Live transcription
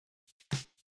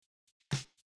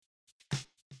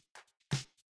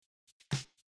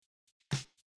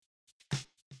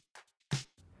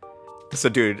So,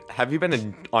 dude, have you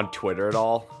been on Twitter at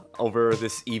all over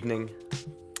this evening?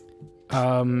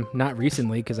 Not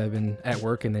recently because I've been at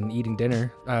work and then eating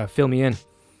dinner. Fill me in.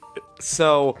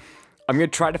 So, I'm going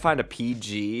to try to find a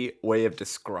PG way of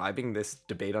describing this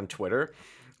debate on Twitter,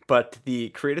 but the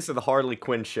creators of the Harley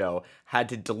Quinn show had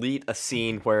to delete a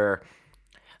scene where,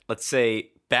 let's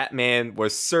say, Batman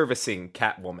was servicing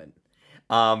Catwoman.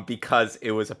 Because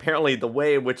it was apparently the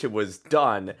way in which it was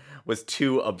done was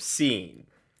too obscene.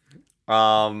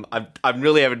 I'm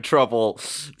really having trouble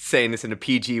saying this in a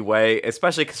PG way,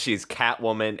 especially because she's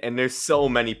Catwoman, and there's so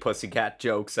many pussycat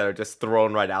jokes that are just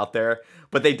thrown right out there.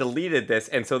 But they deleted this,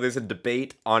 and so there's a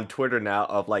debate on Twitter now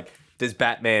of like, does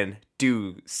Batman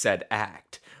do said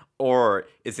act, or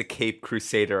is a Cape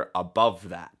Crusader above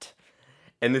that?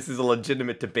 And this is a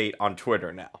legitimate debate on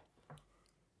Twitter now.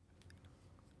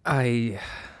 Hold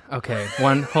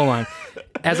on.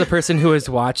 As a person who has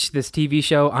watched this TV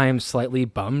show, I am slightly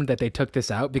bummed that they took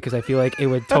this out because I feel like it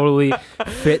would totally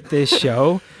fit this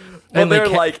show. Well, they're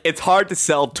like, it's hard to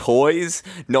sell toys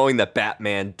knowing that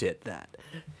Batman did that.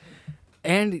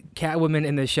 And Catwoman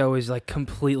in the show is like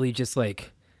completely just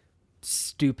like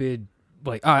stupid.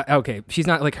 Like, okay, she's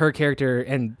not like her character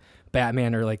and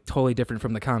Batman are like totally different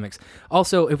from the comics.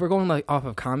 Also, if we're going like off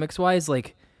of comics wise,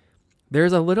 like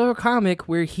there's a little comic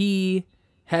where he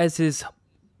has his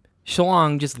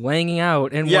schlong just laying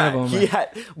out in one of them.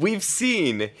 We've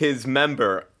seen his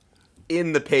member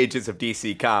in the pages of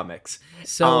DC Comics.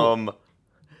 So,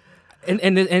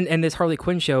 and this Harley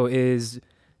Quinn show is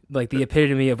like the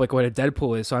epitome of like what a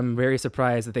Deadpool is. So I'm very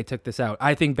surprised that they took this out.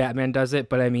 I think Batman does it,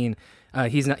 but I mean,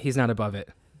 he's not above it.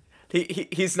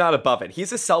 He's not above it.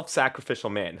 He's a self-sacrificial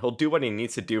man. He'll do what he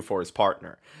needs to do for his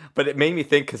partner. But it made me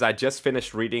think, because I just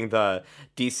finished reading the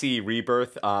DC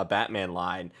Rebirth Batman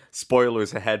line.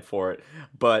 Spoilers ahead for it.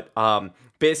 But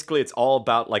basically it's all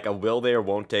about like a will they or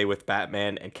won't they with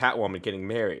Batman and Catwoman getting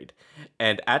married.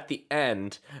 And at the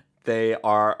end, they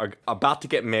are about to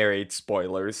get married,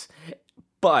 spoilers.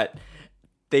 But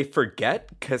they forget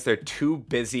because they're too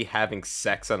busy having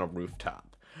sex on a rooftop.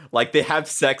 Like, they have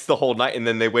sex the whole night, and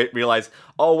then they realize,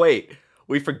 oh, wait,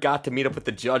 we forgot to meet up with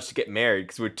the judge to get married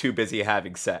because we're too busy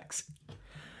having sex.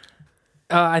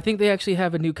 I think they actually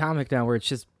have a new comic now where it's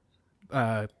just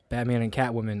Batman and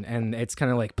Catwoman, and it's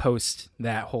kind of like post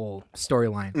that whole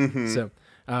storyline. Mm-hmm. So,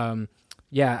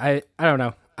 I don't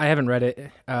know. I haven't read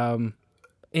it.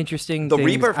 Interesting the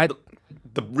things.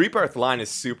 The Rebirth line is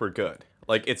super good.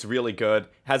 Like, it's really good.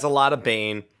 Has a lot of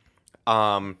Bane.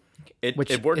 It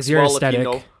works is your well aesthetic. if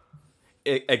you know.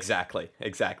 Exactly.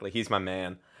 He's my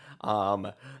man.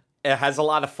 It has a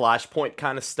lot of Flashpoint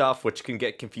kind of stuff, which can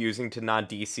get confusing to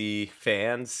non-DC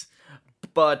fans.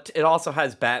 But it also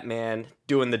has Batman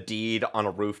doing the deed on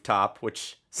a rooftop,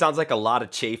 which sounds like a lot of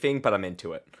chafing, but I'm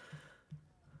into it.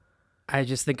 I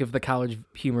just think of the College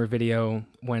Humor video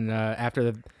when after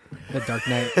the Dark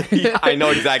Knight. Yeah, I know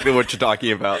exactly what you're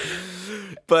talking about.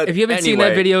 But if you haven't seen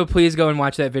that video, please go and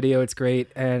watch that video. It's great.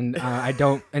 And I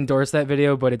don't endorse that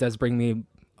video, but it does bring me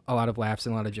a lot of laughs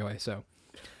and a lot of joy. So,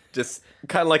 just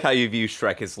kind of like how you view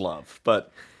Shrek as love.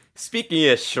 But speaking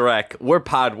of Shrek, we're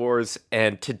Pod Wars,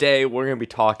 and today we're going to be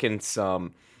talking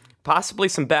possibly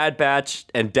some Bad Batch,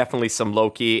 and definitely some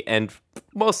Loki, and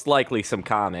most likely some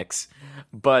comics.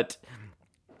 But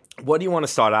what do you want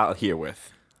to start out here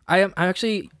with? I'm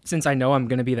actually, since I know I'm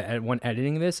going to be the one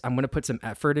editing this, I'm going to put some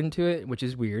effort into it, which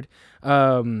is weird.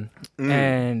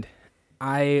 And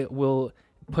I will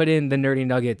put in the Nerdy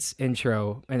Nuggets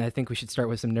intro, and I think we should start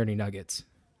with some Nerdy Nuggets.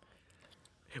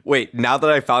 Wait, now that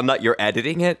I found out you're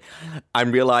editing it,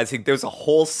 I'm realizing there's a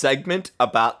whole segment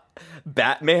about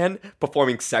Batman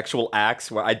performing sexual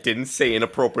acts where I didn't say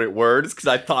inappropriate words because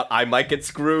I thought I might get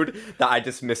screwed, that I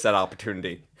just missed that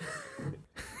opportunity.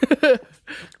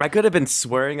 I could have been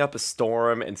swearing up a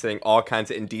storm and saying all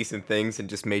kinds of indecent things and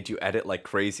just made you edit like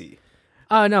crazy.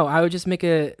 No, I would just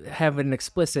have an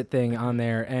explicit thing on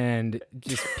there, and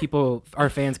just our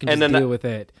fans can just deal with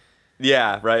it.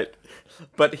 Yeah, right.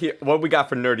 But here, what we got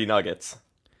for Nerdy Nuggets?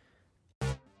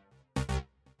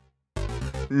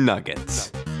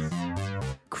 Nuggets.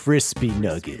 Crispy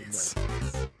nuggets.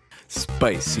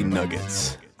 Spicy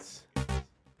nuggets.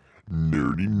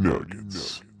 Nerdy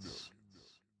Nuggets.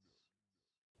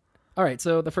 All right,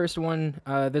 so the first one,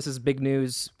 this is big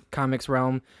news, comics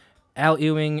realm. Al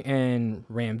Ewing and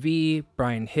Ram V,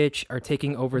 Brian Hitch are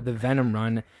taking over the Venom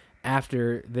run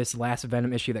after this last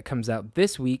Venom issue that comes out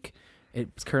this week.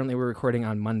 We're recording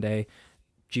on Monday,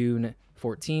 June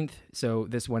 14th, so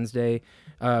this Wednesday.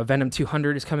 Venom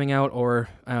 200 is coming out, or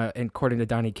according to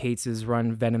Donny Cates'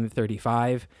 run, Venom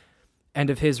 35. End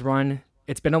of his run.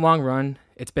 It's been a long run.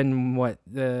 It's been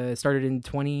started in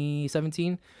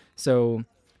 2017, so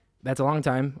that's a long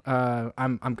time.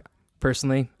 I'm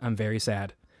personally, I'm very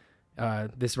sad.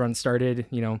 This run started,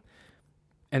 in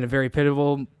a very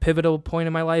pivotal point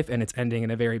in my life, and it's ending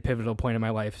in a very pivotal point in my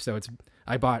life. So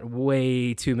I bought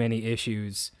way too many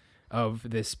issues of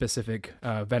this specific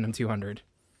Venom 200.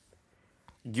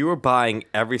 You were buying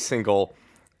every single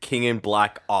King in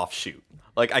Black offshoot.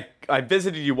 Like, I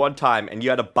visited you one time, and you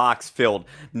had a box filled,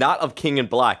 not of King in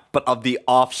Black, but of the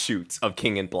offshoots of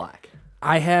King in Black.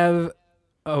 I have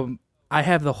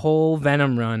the whole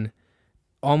Venom run,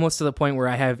 almost to the point where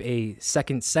I have a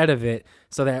second set of it,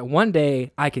 so that one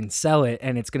day I can sell it,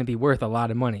 and it's going to be worth a lot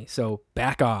of money. So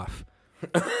back off.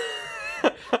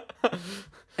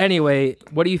 Anyway,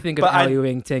 what do you think of Al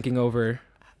Ewing taking over?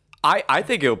 I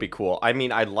think it would be cool. I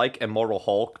mean, I like Immortal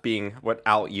Hulk being what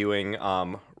Al Ewing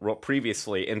wrote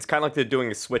previously, and it's kind of like they're doing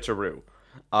a switcheroo.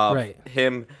 Right.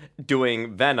 Him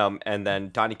doing Venom and then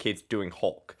Donny Cates doing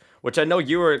Hulk, which I know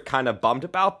you were kind of bummed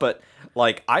about, but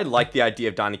like I like the idea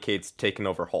of Donny Cates taking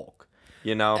over Hulk.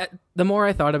 The more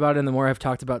I thought about it, and the more I've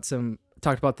talked about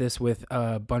this with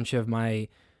a bunch of my,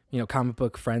 comic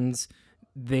book friends,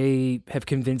 they have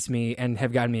convinced me and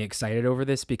have gotten me excited over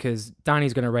this because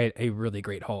Donnie's going to write a really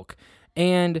great Hulk.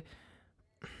 And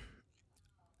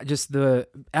just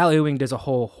Al Ewing does a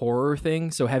whole horror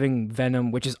thing. So having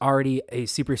Venom, which is already a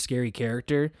super scary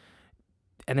character,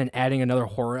 and then adding another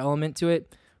horror element to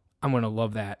it, I'm going to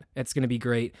love that. It's going to be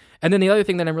great. And then the other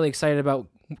thing that I'm really excited about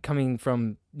coming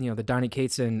from, the Donny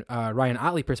Cates and Ryan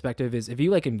Ottley perspective is if you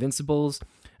like Invincibles,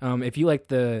 if you like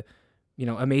the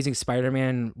Amazing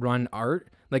Spider-Man run art,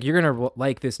 like you're going to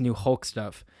like this new Hulk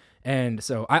stuff. And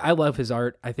so I love his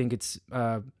art. I think it's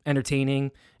entertaining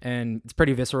and it's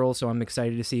pretty visceral. So I'm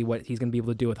excited to see what he's going to be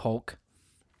able to do with Hulk.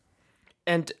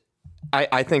 And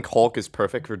I think Hulk is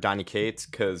perfect for Donny Cates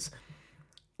because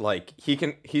like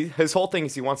his whole thing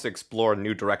is he wants to explore a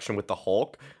new direction with the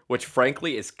Hulk, which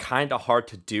frankly is kind of hard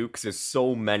to do because there's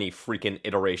so many freaking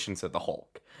iterations of the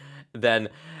Hulk. Then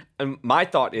my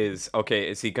thought is, okay,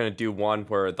 is he going to do one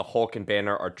where the Hulk and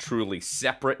Banner are truly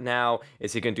separate now?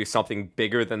 Is he going to do something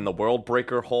bigger than the World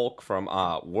Breaker Hulk from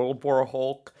World War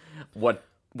Hulk?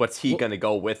 What's he going to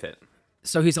go with it?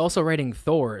 So he's also writing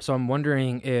Thor, so I'm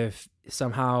wondering if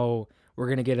somehow we're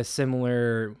going to get a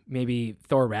similar, maybe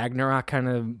Thor Ragnarok kind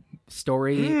of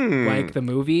story like the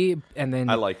movie. And then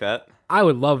I like that. I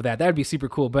would love that. That would be super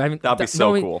cool. But I mean, that'd be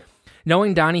so cool.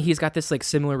 Knowing Donnie, he's got this like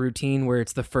similar routine where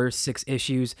it's the first 6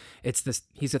 issues.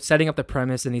 He's setting up the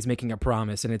premise and he's making a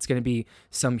promise, and it's going to be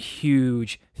some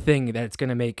huge thing that it's going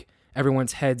to make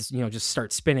everyone's heads, just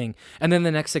start spinning. And then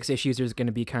the next 6 issues is going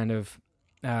to be kind of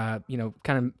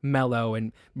mellow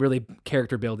and really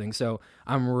character building. So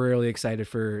I'm really excited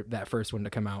for that first one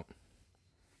to come out.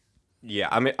 Yeah,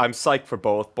 I'm psyched for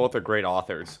both. Both are great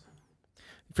authors.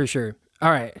 For sure.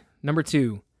 All right, number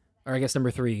 2, or I guess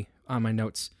number 3 on my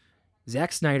notes.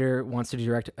 Zack Snyder wants to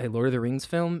direct a Lord of the Rings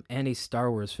film and a Star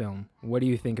Wars film. What do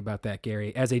you think about that,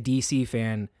 Gary? As a DC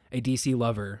fan, a DC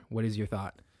lover, what is your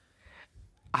thought?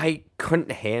 I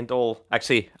couldn't handle...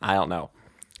 Actually, I don't know.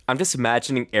 I'm just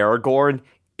imagining Aragorn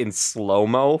in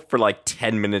slow-mo for like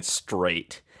 10 minutes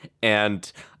straight. And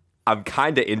I'm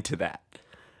kind of into that.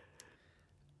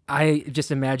 I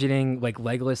just imagining like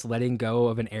Legolas letting go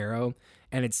of an arrow,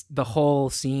 and it's the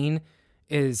whole scene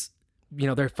is...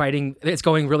 they're fighting, it's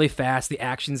going really fast, the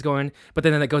action's going, but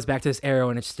then it goes back to this arrow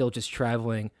and it's still just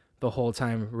traveling the whole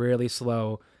time really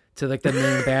slow to like the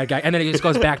main bad guy. And then it just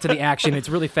goes back to the action. It's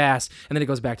really fast. And then it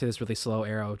goes back to this really slow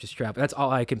arrow just traveling. That's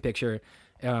all I can picture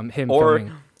him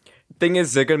filming. Thing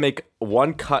is, they're going to make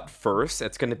one cut first.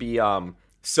 It's going to be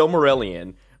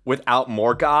Silmarillion without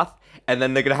Morgoth. And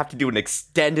then they're going to have to do an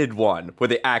extended one where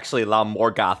they actually allow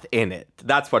Morgoth in it.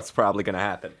 That's what's probably going to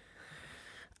happen.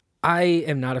 I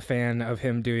am not a fan of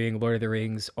him doing Lord of the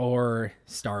Rings or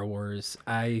Star Wars.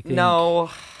 I think...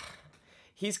 No,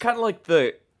 he's kind of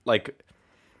like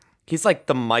he's like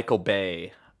the Michael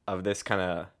Bay of this kind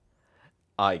of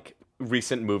like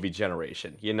recent movie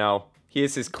generation. He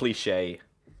is his cliche.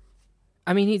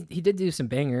 I mean, he did do some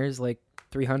bangers like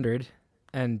 300,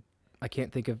 and I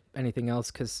can't think of anything else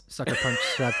because Sucker Punch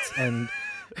sucked. And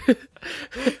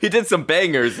he did some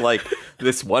bangers like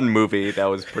this one movie that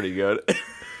was pretty good.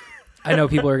 I know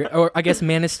people are, or I guess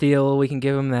Man of Steel, we can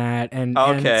give him that, and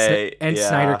yeah.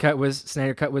 Snyder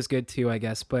Cut was good too, I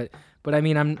guess. But I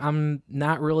mean, I'm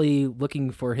not really looking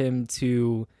for him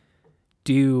to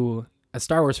do a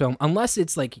Star Wars film unless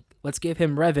it's like let's give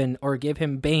him Revan or give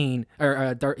him Bane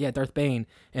or Darth Bane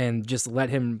and just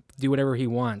let him do whatever he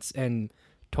wants and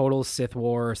total Sith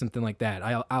War or something like that.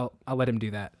 I'll let him do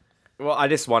that. Well, I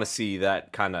just want to see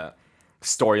that kind of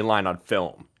storyline on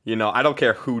film. You know, I don't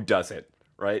care who does it,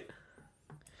 right?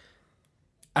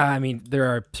 I mean, there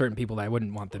are certain people that I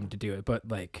wouldn't want them to do it, but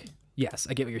like, yes,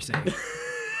 I get what you're saying.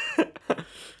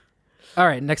 All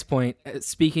right, next point.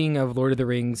 Speaking of Lord of the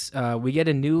Rings, we get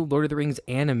a new Lord of the Rings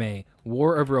anime,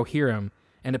 War of Rohirrim,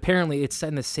 and apparently it's set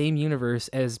in the same universe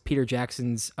as Peter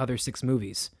Jackson's other 6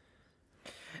 movies.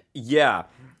 Yeah.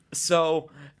 So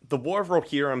the War of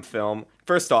Rohirrim film,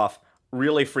 first off,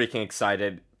 really freaking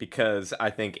excited because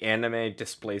I think anime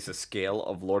displays the scale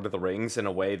of Lord of the Rings in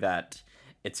a way that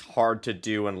it's hard to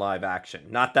do in live action.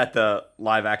 Not that the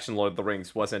live action Lord of the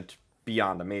Rings wasn't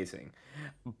beyond amazing,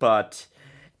 but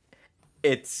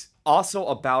it's also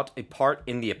about a part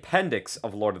in the appendix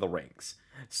of Lord of the Rings.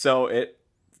 So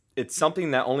it's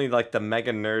something that only like the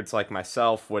mega nerds like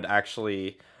myself would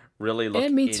actually really look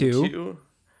And me into. too.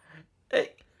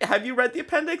 Have you read the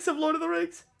appendix of Lord of the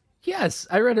Rings? Yes,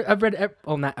 I've read,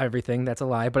 well, not everything, that's a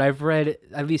lie, but I've read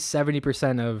at least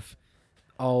 70% of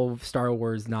all Star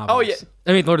Wars novels. Oh, yeah.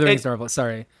 I mean, Lord of the Rings novels,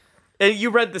 sorry. And you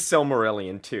read the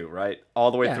Silmarillion too, right?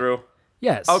 All the way Yeah. through?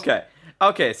 Yes.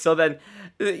 Okay, so then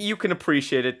you can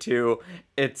appreciate it too.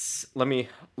 Let me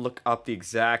look up the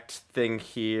exact thing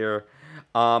here.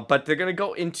 But they're gonna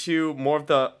go into more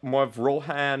of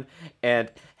Rohan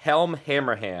and Helm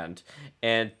Hammerhand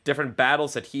and different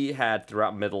battles that he had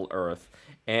throughout Middle Earth,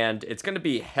 and it's gonna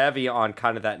be heavy on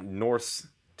kind of that Norse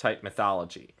type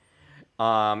mythology,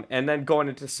 and then going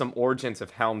into some origins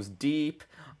of Helm's Deep.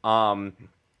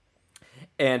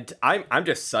 And I'm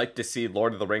just psyched to see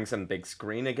Lord of the Rings on the big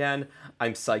screen again.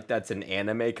 I'm psyched that's an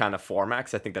anime kind of format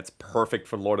 'cause I think that's perfect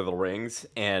for Lord of the Rings.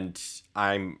 And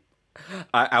I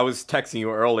was texting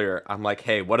you earlier. I'm like,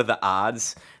 hey, what are the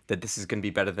odds that this is going to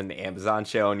be better than the Amazon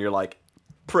show? And you're like,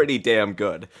 pretty damn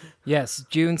good. Yes,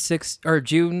 June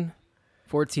 14th,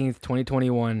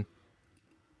 2021.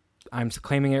 I'm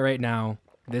claiming it right now.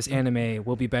 This anime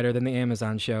will be better than the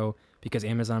Amazon show because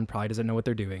Amazon probably doesn't know what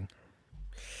they're doing.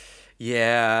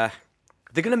 Yeah,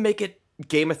 they're gonna make it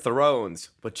Game of Thrones,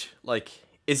 which like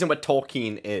isn't what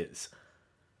Tolkien is.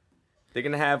 They're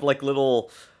gonna have like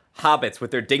little hobbits with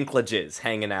their dinklages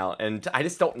hanging out, and I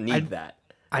just don't need that.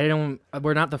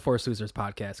 We're not the Force Losers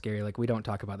podcast, Gary. Like, we don't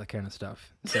talk about that kind of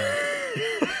stuff. So,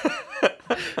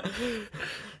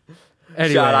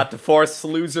 anyway. Shout out to Force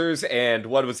Losers, and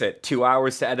what was it? 2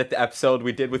 hours to edit the episode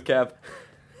we did with Kev.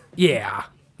 Yeah,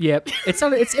 yep.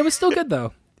 It was still good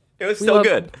though. It was still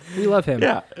good. We love him.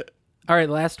 Yeah. All right,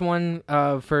 last one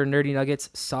for Nerdy Nuggets.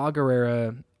 Saw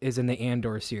Gerrera is in the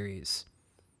Andor series.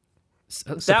 That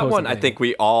one I supposedly. think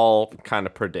we all kind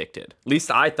of predicted. At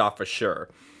least I thought for sure.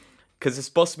 Because it's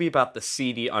supposed to be about the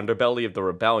seedy underbelly of the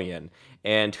rebellion,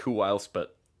 and who else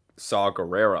but Saw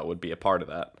Gerrera would be a part of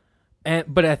that.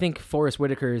 But I think Forrest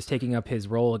Whitaker is taking up his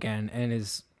role again and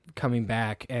is coming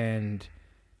back, and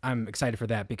I'm excited for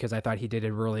that because I thought he did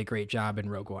a really great job in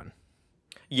Rogue One.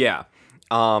 Yeah.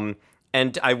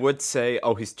 And I would say,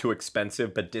 he's too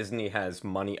expensive, but Disney has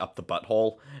money up the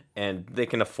butthole, and they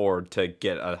can afford to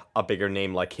get a bigger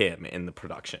name like him in the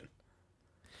production.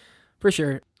 For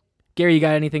sure. Gary, you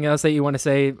got anything else that you want to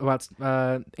say about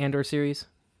Andor series?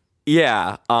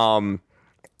 Yeah.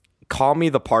 Call me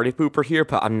the party pooper here,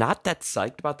 but I'm not that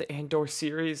psyched about the Andor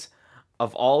series.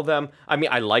 Of all of them, I mean,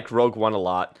 I like Rogue One a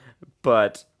lot,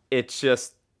 but it's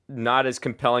just not as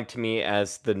compelling to me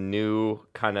as the new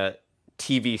kind of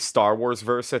TV Star Wars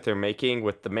verse that they're making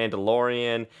with The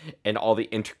Mandalorian and all the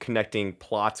interconnecting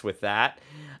plots with that.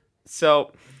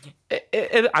 So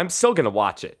I'm still going to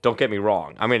watch it. Don't get me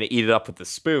wrong. I'm going to eat it up with a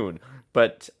spoon,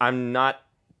 but I'm not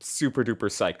super duper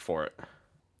psyched for it.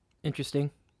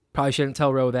 Interesting. Probably shouldn't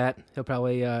tell Ro that. He'll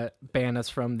probably ban us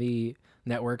from the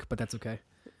network, but that's okay.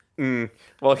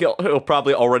 Well, he'll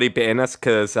probably already ban us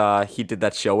because he did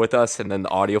that show with us, and then the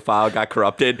audio file got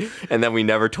corrupted, and then we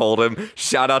never told him.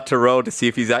 Shout out to Ro to see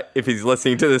if he's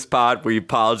listening to this pod. We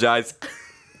apologize.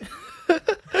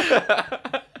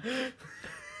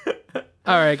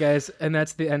 All right, guys, and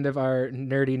that's the end of our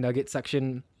Nerdy Nugget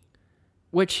section,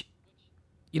 which,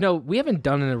 we haven't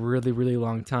done in a really, really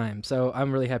long time, so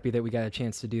I'm really happy that we got a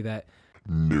chance to do that.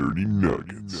 Nerdy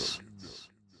Nuggets.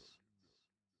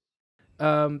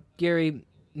 Gary,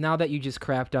 now that you just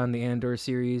crapped on the Andor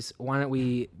series, why don't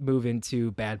we move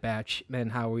into Bad Batch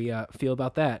and how we feel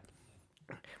about that?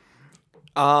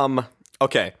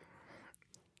 Okay.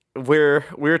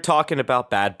 We're talking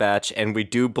about Bad Batch, and we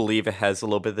do believe it has a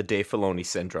little bit of the Dave Filoni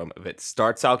syndrome. If it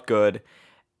starts out good,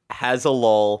 has a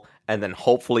lull, and then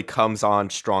hopefully comes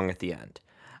on strong at the end.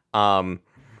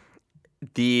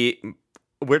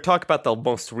 We're talking about the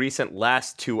most recent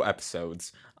last 2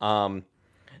 episodes.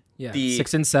 Yeah, The-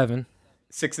 6 and 7.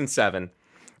 6 and 7.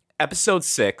 Episode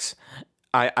 6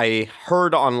 I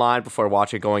heard online before I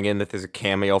watched it going in that there's a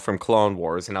cameo from Clone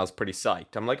Wars, and I was pretty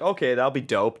psyched. I'm like, okay, that'll be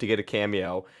dope to get a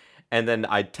cameo. And then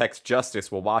I text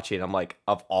Justice while watching it. I'm like,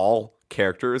 of all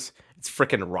characters, it's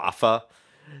freaking Rafa.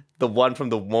 The one from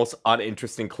the most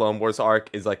uninteresting Clone Wars arc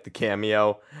is like the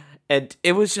cameo. And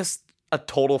it was just a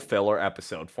total filler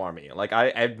episode for me. Like,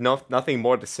 I have nothing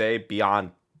more to say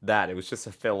beyond that. It was just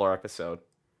a filler episode.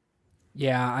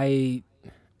 Yeah, I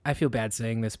feel bad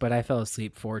saying this, but I fell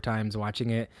asleep 4 times watching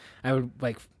it. I would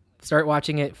like start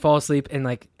watching it, fall asleep, and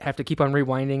like have to keep on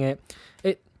rewinding it.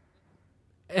 It,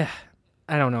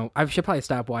 I don't know. I should probably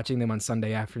stop watching them on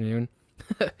Sunday afternoon.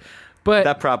 But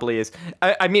That probably is.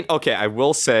 I mean, okay, I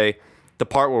will say the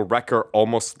part where Wrecker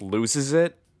almost loses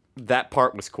it, that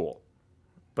part was cool.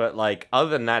 But, like, other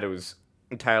than that, it was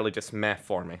entirely just meh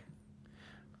for me.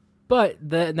 But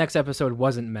the next episode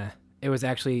wasn't meh. It was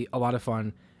actually a lot of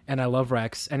fun, and I love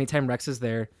Rex. Anytime Rex is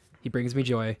there, he brings me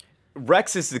joy.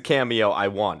 Rex is the cameo I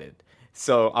wanted.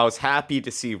 So I was happy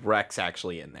to see Rex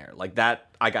actually in there. Like, that,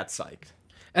 I got psyched.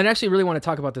 And I actually really want to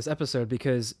talk about this episode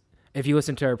because if you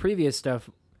listen to our previous stuff,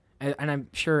 and I'm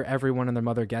sure everyone and their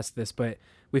mother guessed this, but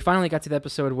we finally got to the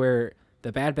episode where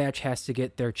the Bad Batch has to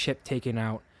get their chip taken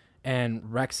out,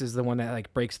 and Rex is the one that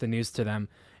like breaks the news to them.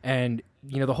 And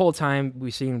you know, the whole time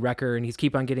we've seen Wrecker, and he's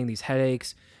keep on getting these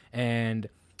headaches, and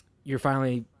you're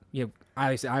finally, you know,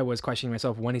 I was questioning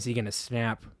myself, when is he going to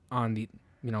snap on the,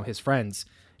 you know, his friends?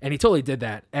 And he totally did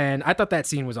that, and I thought that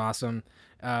scene was awesome.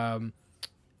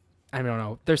 I don't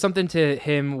know. There's something to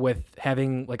him with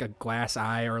having like a glass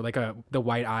eye or like the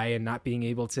white eye and not being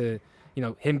able to, you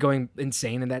know, him going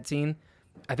insane in that scene.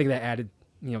 I think that added,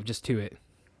 you know, just to it.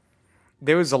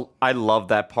 I love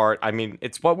that part. I mean,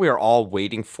 it's what we were all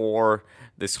waiting for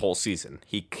this whole season.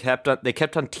 They kept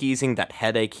on teasing that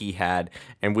headache he had,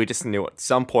 and we just knew at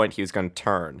some point he was going to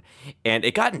turn. And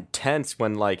it got intense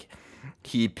when, like,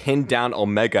 he pinned down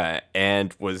Omega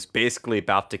and was basically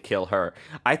about to kill her.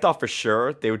 I thought for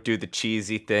sure they would do the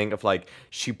cheesy thing of like,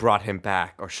 she brought him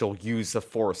back, or she'll use the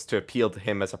Force to appeal to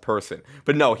him as a person.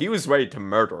 But no, he was ready to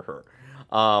murder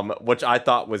her, which I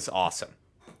thought was awesome.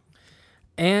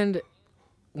 And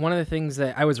one of the things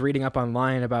that I was reading up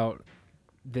online about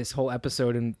this whole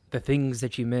episode and the things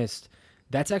that you missed,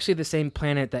 that's actually the same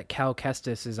planet that Cal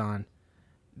Kestis is on.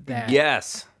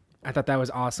 Yes. I thought that was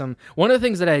awesome. One of the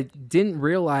things that I didn't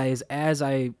realize as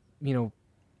I, you know,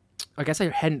 I guess I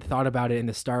hadn't thought about it in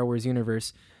the Star Wars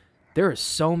universe, there are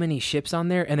so many ships on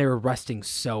there and they were rusting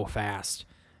so fast.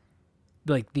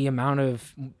 Like the amount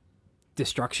of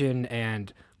destruction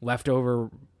and leftover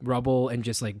rubble and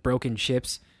just like broken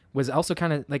ships was also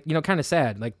kind of like, you know, kind of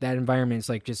sad. Like that environment's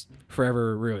like just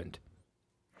forever ruined.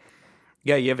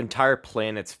 Yeah, you have entire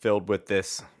planets filled with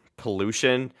this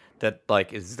pollution that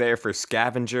like is there for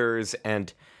scavengers,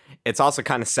 and it's also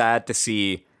kind of sad to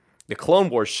see the Clone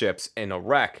Wars ships in a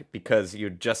wreck because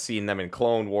you'd just seen them in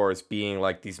Clone Wars being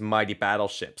like these mighty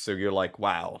battleships. So you're like,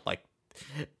 wow, like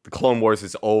the Clone Wars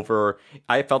is over.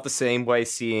 I felt the same way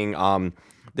seeing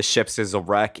the ships as a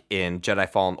wreck in Jedi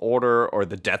Fallen Order, or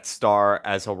the Death Star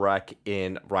as a wreck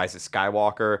in Rise of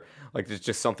Skywalker. Like there's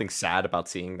just something sad about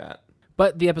seeing that.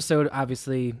 But the episode,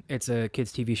 obviously, it's a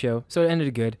kids' TV show, so it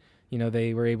ended good. You know,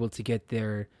 they were able to get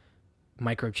their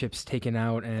microchips taken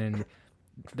out, and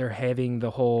they're having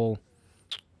the whole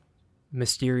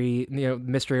mystery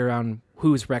around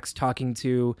who's Rex talking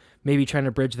to, maybe trying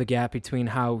to bridge the gap between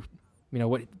how, you know,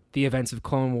 what the events of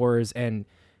Clone Wars and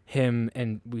him,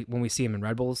 and when we see him in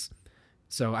Rebels.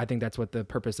 So I think that's what the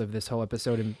purpose of this whole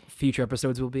episode and future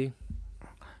episodes will be.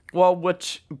 Well,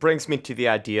 which brings me to the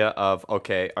idea of,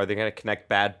 okay, are they going to connect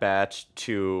Bad Batch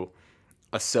to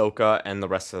Ahsoka and the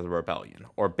rest of the rebellion,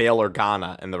 or Bail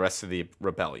Organa and the rest of the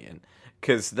rebellion?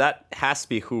 Because that has to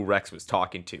be who Rex was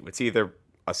talking to. It's either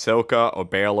Ahsoka or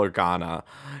Bail Organa,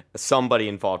 somebody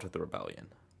involved with the rebellion.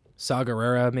 Saw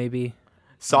Gerrera, maybe.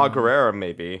 Saw Gerrera,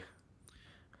 maybe.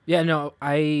 Yeah, no,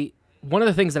 one of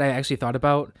the things that I actually thought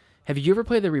about, have you ever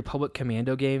played the Republic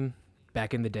Commando game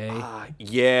back in the day?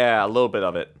 Yeah, a little bit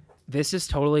of it. This is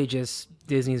totally just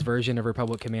Disney's version of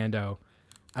Republic Commando.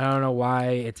 I don't know why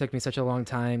it took me such a long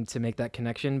time to make that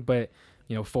connection, but,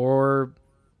 you know, 4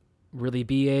 really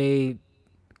BA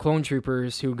clone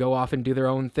troopers who go off and do their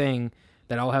own thing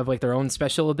that all have like their own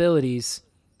special abilities.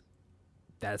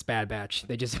 That's Bad Batch.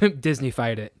 They just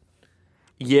Disney-fied it.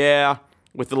 Yeah,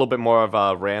 with a little bit more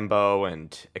of Rambo and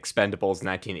Expendables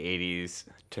 1980s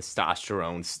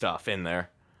testosterone stuff in there.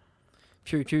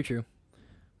 True.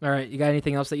 All right, you got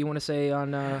anything else that you want to say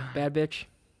on Bad Bitch?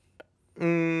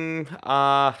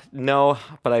 No,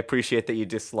 but I appreciate that you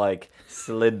just like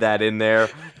slid that in there,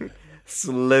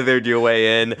 slithered your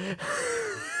way in.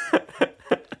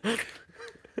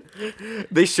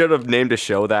 They should have named a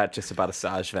show that just about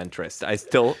Asajj Ventress.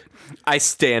 I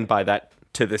stand by that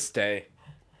to this day.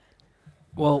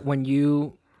 Well, when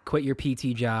you quit your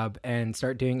PT job and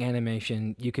start doing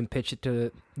animation, you can pitch it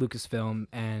to Lucasfilm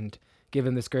and give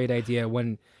them this great idea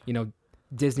when,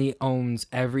 Disney owns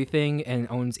everything and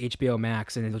owns HBO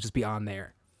Max, and it'll just be on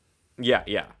there.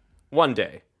 Yeah. One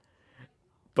day.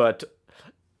 But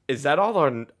is that all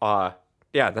our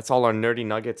that's all our nerdy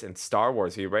nuggets in Star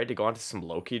Wars. Are you ready to go on to some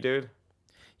Loki, dude?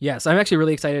 Yes, I'm actually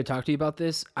really excited to talk to you about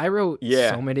this. I wrote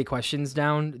Yeah. so many questions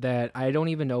down that I don't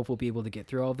even know if we'll be able to get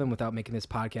through all of them without making this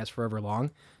podcast forever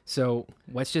long. So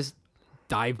let's just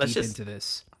dive deep into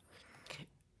this.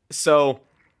 So,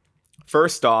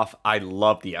 first off, I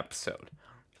love the episode.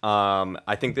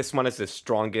 I think this one is the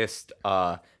strongest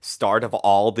start of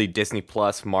all the Disney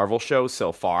Plus Marvel shows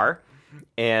so far,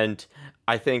 and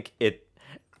I think it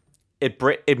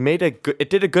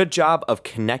did a good job of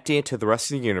connecting it to the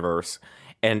rest of the universe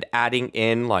and adding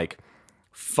in like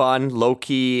fun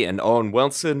Loki and Owen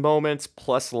Wilson moments,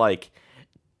 plus like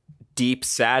deep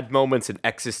sad moments and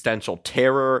existential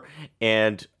terror,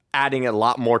 and adding a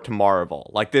lot more to Marvel.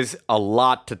 Like there's a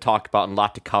lot to talk about and a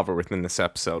lot to cover within this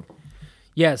episode.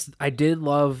 Yes, I did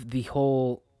love the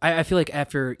whole. I feel like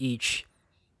after each,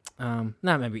 not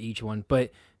maybe each one,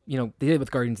 but they did it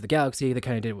with Guardians of the Galaxy. They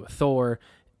kind of did it with Thor.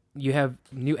 You have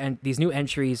these new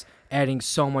entries adding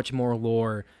so much more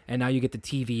lore, and now you get the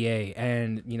TVA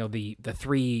and the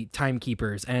three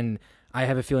timekeepers, and I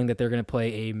have a feeling that they're going to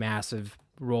play a massive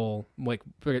role. Like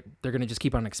they're going to just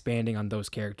keep on expanding on those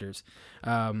characters.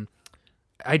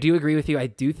 I do agree with you. I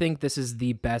do think this is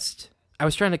the best. I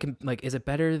was trying to is it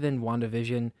better than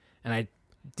WandaVision? And I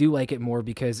do like it more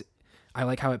because I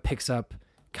like how it picks up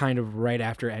kind of right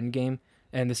after Endgame,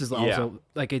 and this is also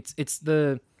like it's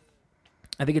the.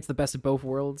 I think it's the best of both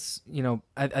worlds.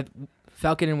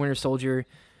 Falcon and Winter Soldier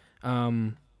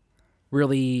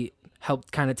really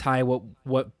helped kind of tie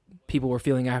what people were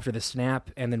feeling after the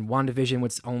snap, and then WandaVision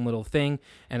was its own little thing,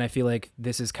 and I feel like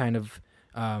this is kind of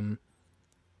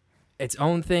its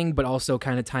own thing, but also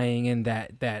kind of tying in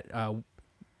that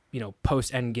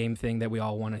post Endgame thing that we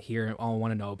all want to hear and all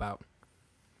want to know about.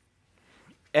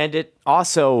 And it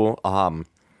also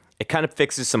it kind of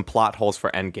fixes some plot holes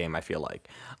for Endgame, I feel like.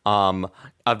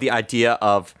 Of the idea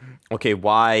of, okay,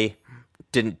 why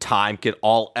didn't time get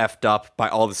all effed up by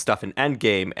all the stuff in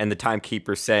Endgame, and the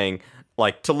Timekeeper saying,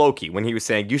 like, to Loki, when he was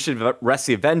saying, you should arrest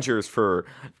the Avengers for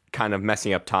kind of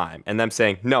messing up time, and them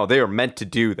saying, no, they were meant to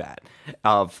do that,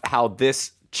 of how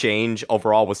this change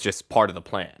overall was just part of the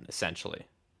plan, essentially.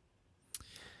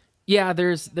 Yeah,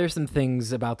 there's some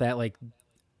things about that, like,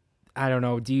 I don't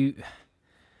know,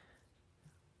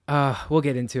 we'll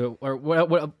get into it.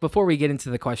 Or before we get into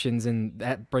the questions, and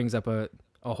that brings up a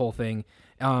whole thing,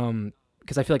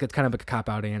 because I feel like it's kind of a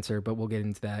cop-out answer, but we'll get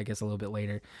into that, I guess, a little bit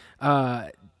later.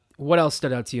 What else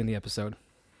stood out to you in the episode?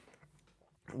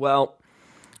 Well,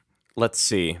 let's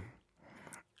see.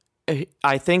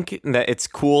 I think that it's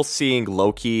cool seeing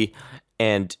Loki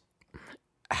and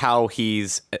how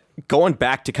he's going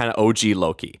back to kind of OG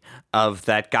Loki, of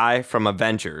that guy from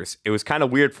Avengers. It was kind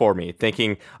of weird for me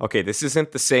thinking, okay, this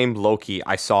isn't the same Loki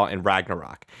I saw in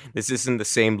Ragnarok. This isn't the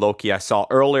same Loki I saw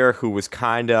earlier, who was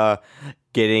kind of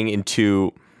getting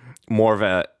into more of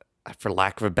a, for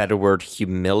lack of a better word,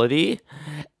 humility.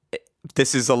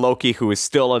 This is a Loki who is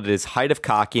still at his height of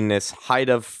cockiness, height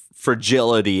of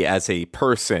fragility as a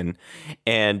person,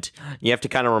 and you have to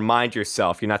kind of remind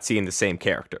yourself you're not seeing the same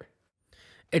character.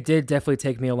 It did definitely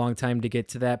take me a long time to get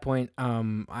to that point.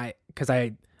 I guess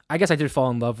I did fall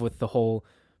in love with the whole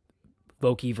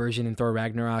Loki version in Thor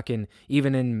Ragnarok, and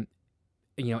even in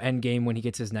Endgame when he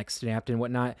gets his neck snapped and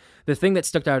whatnot. The thing that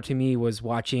stuck out to me was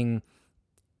watching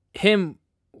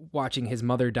his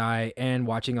mother die and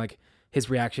watching like his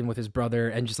reaction with his brother,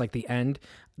 and just like the end,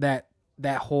 that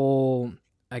whole,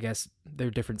 I guess they're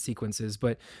different sequences,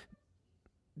 but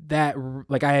that,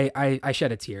 like, I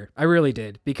shed a tear. I really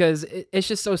did, because it's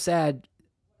just so sad.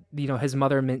 His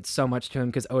mother meant so much to him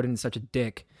because Odin is such a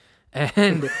dick,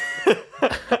 and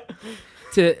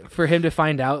for him to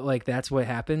find out like that's what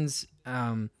happens.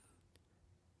 I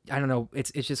don't know.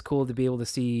 It's just cool to be able to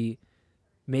see.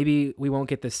 Maybe we won't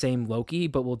get the same Loki,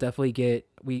 but we'll definitely get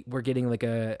we're getting like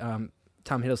a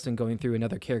Tom Hiddleston going through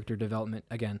another character development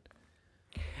again.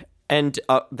 And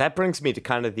that brings me to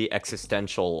kind of the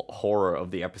existential horror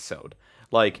of the episode.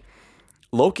 Like,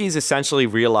 Loki's essentially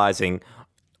realizing,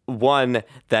 one,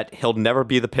 that he'll never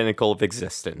be the pinnacle of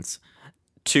existence.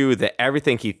 Two, that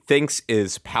everything he thinks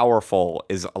is powerful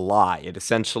is a lie. It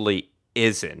essentially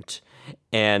isn't.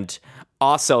 And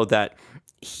also that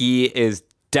he is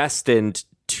destined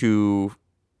to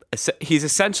he's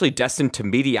essentially destined to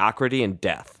mediocrity and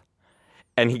death.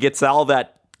 And he gets all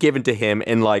that given to him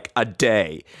in like a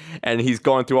day. And he's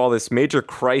going through all this major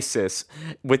crisis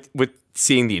with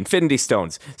seeing the Infinity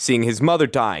Stones, seeing his mother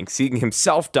dying, seeing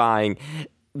himself dying,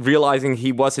 realizing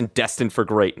he wasn't destined for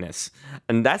greatness.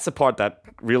 And that's the part that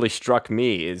really struck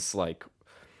me is like,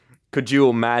 could you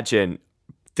imagine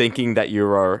thinking that you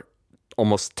are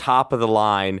almost top of the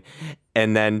line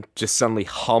and then just suddenly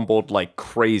humbled like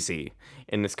crazy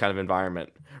in this kind of environment,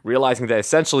 realizing that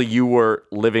essentially you were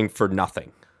living for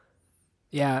nothing?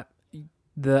 Yeah,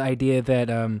 the idea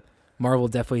that Marvel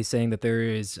definitely saying that there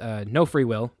is no free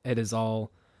will. It is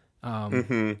all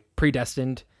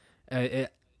predestined.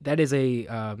 That is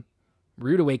a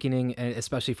rude awakening,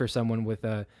 especially for someone with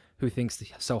who thinks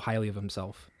so highly of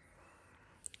himself.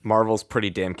 Marvel's pretty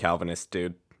damn Calvinist,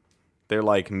 dude. They're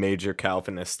like major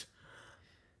Calvinist.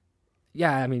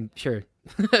 Yeah, I mean, sure.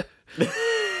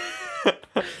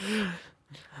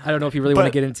 I don't know if you really want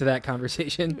to get into that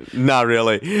conversation. Not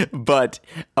really. But,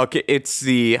 okay, it's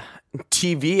the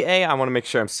TVA. I want to make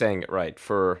sure I'm saying it right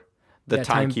for the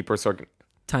Timekeepers.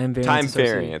 Time Variance. Time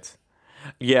Variance.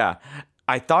 Yeah.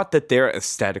 I thought that their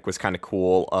aesthetic was kind of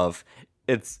cool.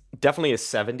 It's definitely a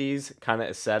 70s kind of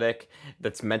aesthetic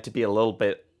that's meant to be a little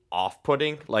bit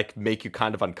off-putting, like make you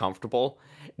kind of uncomfortable,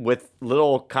 with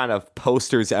little kind of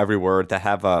posters everywhere that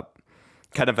have a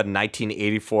kind of a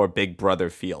 1984 Big Brother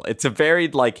feel. It's a very,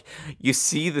 like, you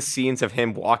see the scenes of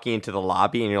him walking into the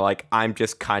lobby and you're like, I'm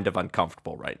just kind of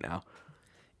uncomfortable right now.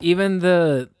 Even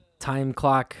the time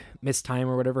clock, Miss Time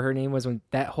or whatever her name was, when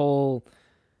that whole,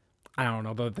 I don't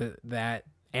know, that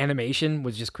animation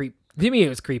was just creepy. To me, it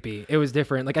was creepy. It was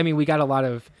different. Like, I mean, we got a lot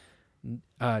of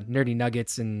nerdy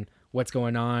nuggets and what's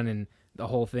going on and the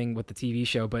whole thing with the TV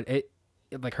show, but it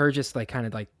like her just like kind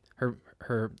of like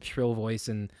her shrill voice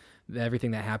and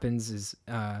everything that happens is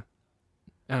I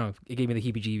don't know, it gave me the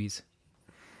heebie-jeebies.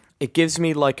 It gives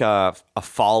me like a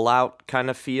Fallout kind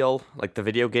of feel, like the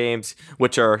video games,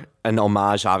 which are an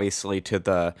homage, obviously, to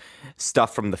the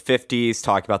stuff from the 50s,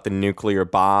 talk about the nuclear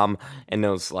bomb and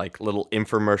those like little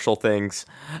infomercial things.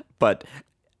 But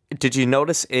did you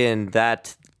notice in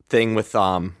that thing with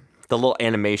the little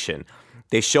animation,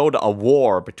 they showed a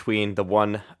war between the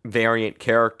one variant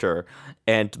character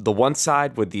and the one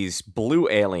side with these blue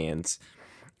aliens,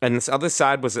 and this other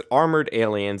side was armored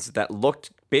aliens that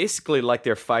looked basically like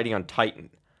they're fighting on Titan.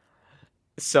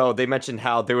 So they mentioned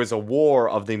how there was a war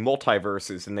of the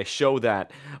multiverses, and they show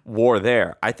that war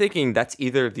there. I'm thinking that's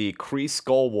either the Kree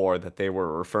Skull War that they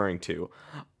were referring to,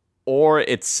 or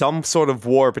it's some sort of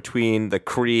war between the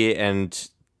Kree and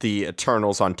the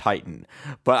Eternals on Titan.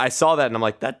 But I saw that and I'm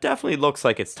like, that definitely looks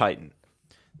like it's Titan.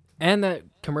 And that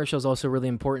commercial is also really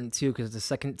important too, because it's the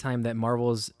second time that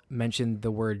Marvel's mentioned the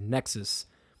word Nexus,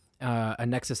 a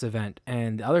Nexus event.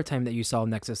 And the other time that you saw a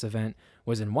Nexus event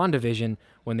was in WandaVision,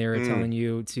 when they were telling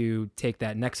you to take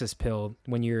that Nexus pill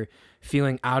when you're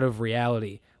feeling out of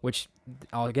reality, which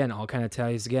all kind of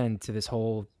ties again to this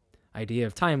whole idea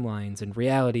of timelines and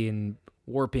reality and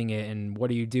warping it. And what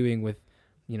are you doing with,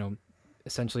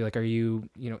 essentially, like, are you,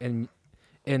 in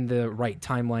the right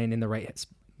timeline, in the right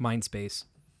mind space?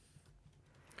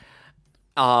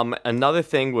 Another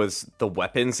thing was the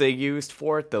weapons they used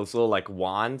for it, those little like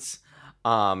wands.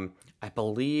 I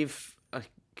believe,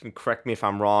 can correct me if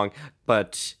I'm wrong,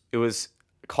 but it was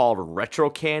called retro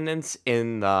cannons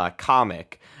in the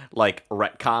comic, like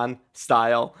retcon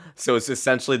style. So it's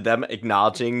essentially them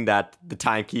acknowledging that the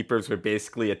Timekeepers were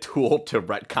basically a tool to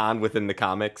retcon within the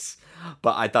comics.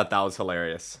 But I thought that was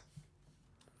hilarious.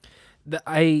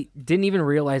 I didn't even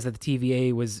realize that the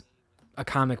TVA was a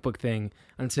comic book thing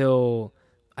until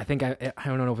I think I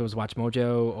don't know if it was Watch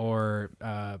Mojo or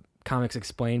Comics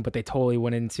Explained, but they totally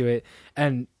went into it,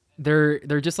 and they're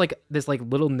just like this like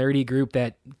little nerdy group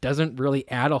that doesn't really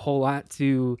add a whole lot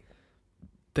to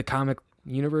the comic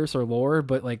universe or lore,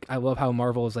 but like I love how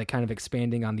Marvel is like kind of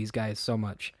expanding on these guys so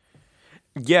much.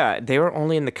 Yeah, they were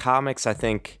only in the comics, I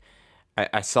think.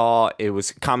 I saw it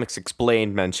was Comics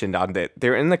Explained mentioned on that.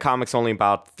 They're in the comics only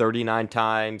about 39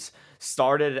 times.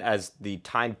 Started as the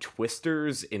Time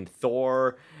Twisters in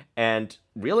Thor, and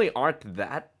really aren't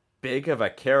that big of a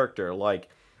character. Like,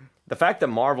 the fact that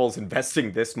Marvel's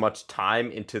investing this much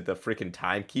time into the freaking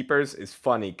Timekeepers is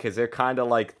funny, because they're kind of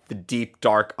like the deep,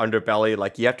 dark underbelly.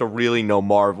 Like, you have to really know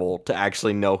Marvel to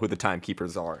actually know who the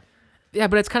Timekeepers are. Yeah,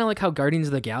 but it's kind of like how Guardians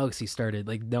of the Galaxy started.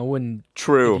 Like, no one...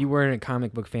 True. If you weren't a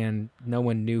comic book fan, no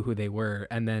one knew who they were.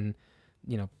 And then,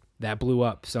 that blew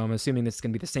up. So I'm assuming this is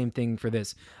going to be the same thing for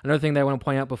this. Another thing that I want to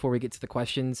point out before we get to the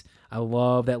questions, I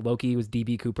love that Loki was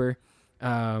DB Cooper.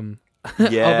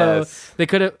 Although Yes. they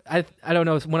could have, I don't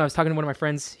know. When I was talking to one of my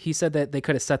friends, he said that they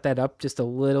could have set that up just a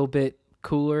little bit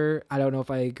cooler. I don't know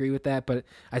if I agree with that, but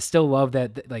I still love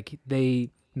that like they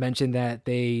mentioned that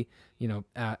they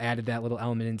added that little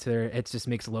element into there. It just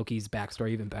makes Loki's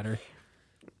backstory even better.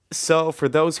 So, for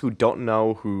those who don't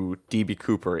know who DB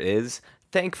Cooper is,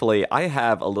 thankfully I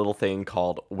have a little thing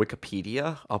called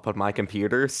Wikipedia up on my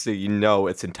computer, so you know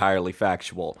it's entirely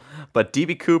factual. But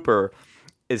DB Cooper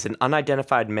is an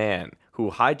unidentified man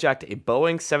who hijacked a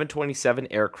Boeing 727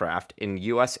 aircraft in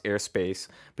U.S. airspace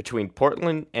between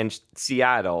Portland and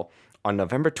Seattle on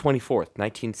November 24th,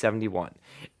 1971.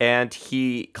 And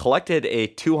he collected a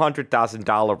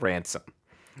 $200,000 ransom.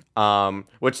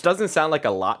 Which doesn't sound like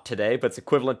a lot today, but it's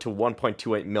equivalent to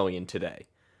 1.28 million today.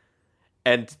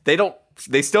 And they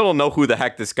still don't know who the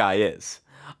heck this guy is.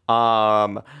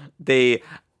 They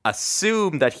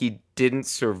assume that he didn't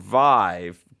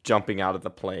survive jumping out of the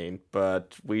plane,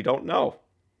 but we don't know.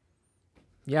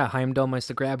 Yeah, Heimdall must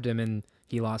have grabbed him, and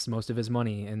he lost most of his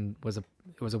money, and it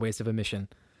was a waste of a mission.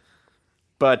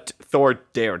 But Thor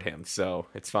dared him, so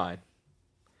it's fine.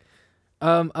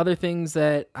 Other things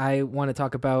that I want to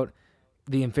talk about,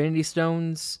 the Infinity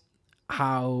Stones,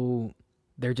 how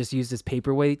they're just used as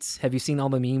paperweights. Have you seen all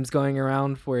the memes going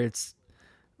around where it's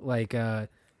like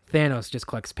Thanos just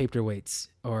collects paperweights,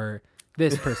 or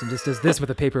this person just does this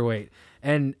with a paperweight?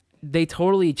 And they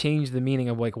totally change the meaning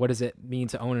of like, what does it mean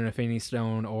to own an Infinity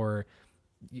Stone, or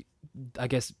I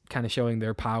guess kind of showing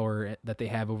their power that they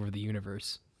have over the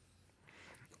universe.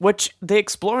 Which they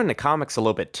explore in the comics a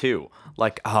little bit too.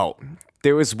 Like,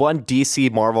 there was one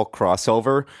DC Marvel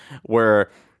crossover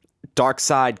where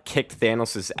Darkseid kicked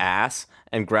Thanos' ass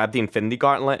and grabbed the Infinity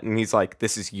Gauntlet, and he's like,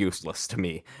 this is useless to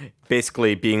me.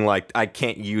 Basically being like, I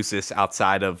can't use this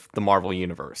outside of the Marvel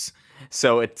Universe.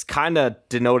 So it's kind of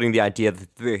denoting the idea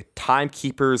that the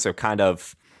Timekeepers are kind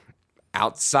of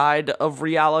outside of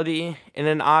reality in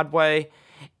an odd way.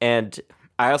 And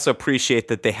I also appreciate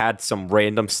that they had some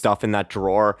random stuff in that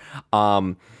drawer.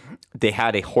 They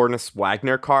had a Hornus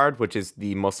Wagner card, which is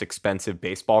the most expensive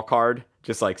baseball card,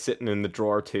 just like sitting in the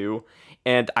drawer too.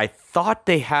 And I thought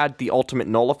they had the Ultimate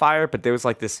Nullifier, but there was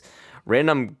like this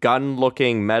random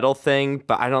gun-looking metal thing.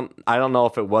 But I don't know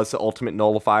if it was the Ultimate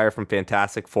Nullifier from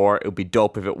Fantastic Four. It would be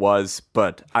dope if it was,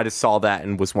 but I just saw that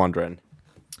and was wondering.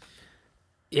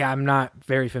 Yeah, I'm not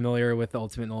very familiar with the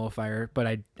Ultimate Nullifier, but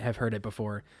I have heard it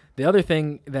before. The other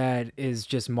thing that is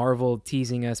just Marvel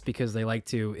teasing us because they like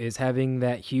to is having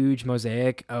that huge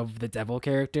mosaic of the devil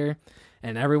character,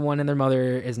 and everyone and their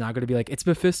mother is not going to be like, it's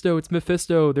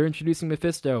Mephisto, they're introducing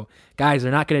Mephisto. Guys,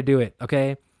 they're not going to do it,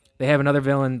 okay? They have another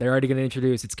villain they're already going to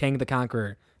introduce. It's Kang the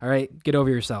Conqueror. All right, get over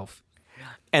yourself.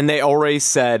 And they already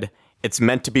said it's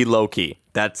meant to be Loki.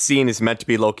 That scene is meant to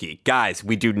be Loki. Guys,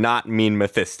 we do not mean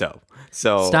Mephisto.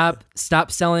 So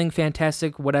stop selling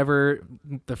Fantastic whatever,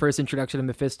 the first introduction of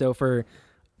Mephisto, for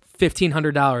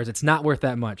 $1,500. It's not worth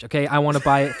that much. Okay, I want to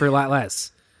buy it for a lot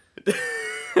less.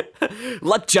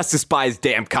 Let Justice buy his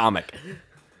damn comic.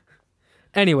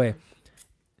 Anyway,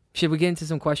 should we get into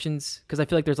some questions? Because I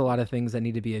feel like there's a lot of things that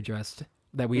need to be addressed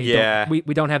that we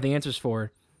don't have the answers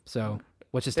for. So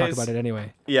let's just talk about it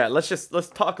anyway. Yeah, let's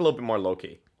talk a little bit more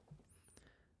Loki.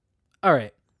 All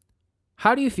right.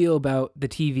 How do you feel about the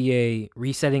TVA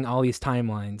resetting all these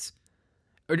timelines?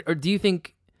 Or do you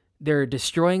think they're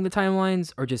destroying the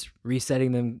timelines or just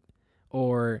resetting them?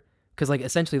 Or because like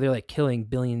essentially they're like killing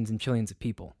billions and trillions of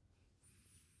people.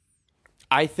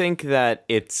 I think that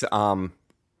it's I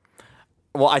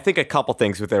think a couple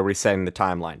things with their resetting the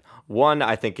timeline. One,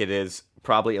 I think it is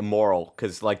probably immoral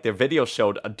because like their video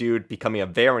showed a dude becoming a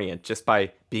variant just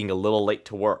by being a little late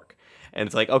to work. And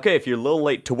it's like, okay, if you're a little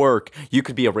late to work, you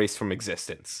could be erased from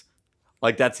existence.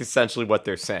 Like, that's essentially what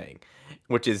they're saying,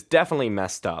 which is definitely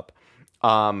messed up.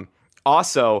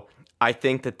 Also, I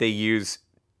think that they use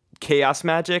chaos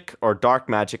magic or dark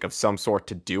magic of some sort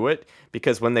to do it,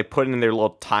 because when they put in their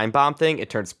little time bomb thing, it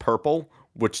turns purple,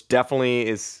 which definitely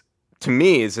is, to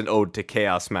me, is an ode to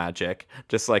chaos magic,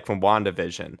 just like from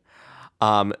WandaVision,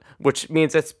 which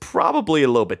means it's probably a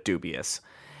little bit dubious.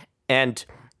 And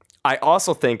I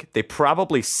also think they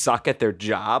probably suck at their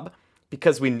job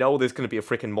because we know there's going to be a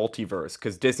freaking multiverse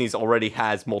because Disney's already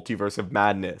has Multiverse of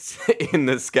Madness in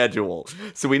the schedule.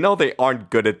 So we know they aren't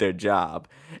good at their job.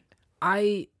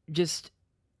 So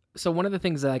one of the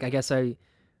things that like, I guess I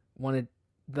wanted,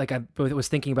 like I was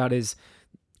thinking about is,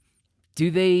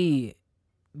 do they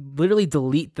literally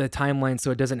delete the timeline so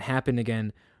it doesn't happen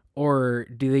again? Or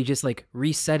do they just like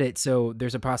reset it so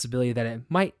there's a possibility that it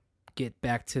might get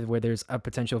back to where there's a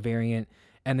potential variant,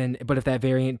 and then but if that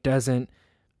variant doesn't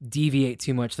deviate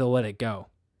too much, they'll let it go?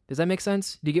 Does that make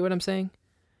sense? Do you get what I'm saying?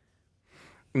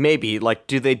 maybe, like,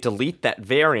 do they delete that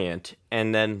variant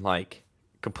and then, like,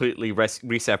 completely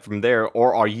reset from there,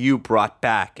 or are you brought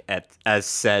back as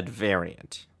said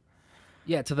variant?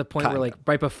 Yeah, to the point where Kinda. like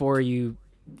right before you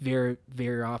veer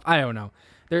off. I don't know.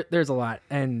 There's a lot,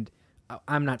 and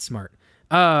I'm not smart.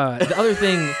 The other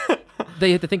thing that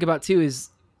you have to think about too is,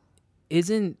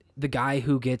 isn't the guy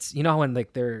who gets, you know, when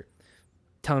like they're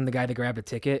telling the guy to grab a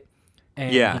ticket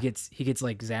and Yeah. he gets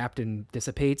like zapped and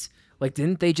dissipates, like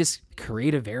didn't they just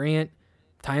create a variant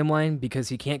timeline because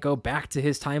he can't go back to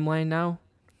his timeline now?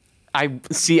 I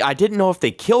see. I didn't know if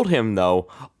they killed him though,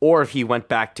 or if he went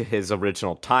back to his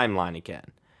original timeline again.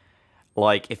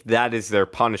 Like, if that is their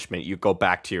punishment, you go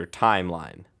back to your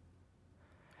timeline.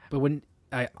 But when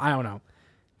I don't know.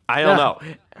 I don't Yeah. know.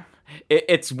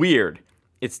 It's weird.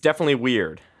 It's definitely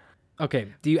weird. Okay,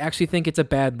 do you actually think it's a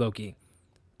bad Loki?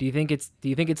 Do you think it's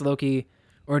Loki,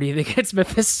 or do you think it's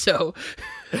Mephisto?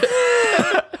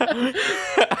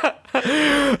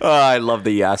 I love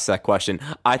that you asked that question.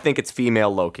 I think it's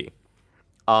female Loki.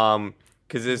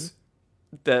 Because it's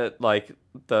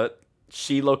the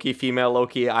she Loki, female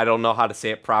Loki. I don't know how to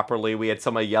say it properly. We had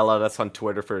somebody yell at us on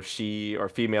Twitter for she or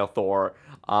female Thor.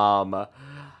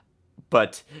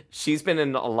 But she's been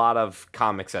in a lot of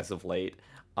comics as of late.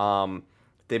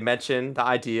 They mentioned the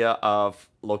idea of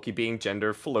Loki being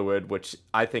gender fluid, which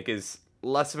I think is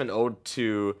less of an ode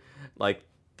to like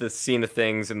the scene of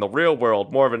things in the real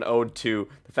world, more of an ode to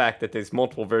the fact that there's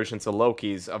multiple versions of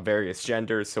Lokis of various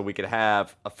genders, so we could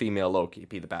have a female Loki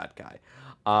be the bad guy.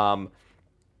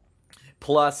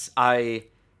 Plus, I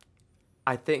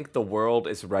think the world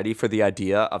is ready for the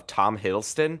idea of Tom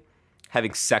Hiddleston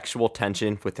having sexual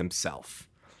tension with himself.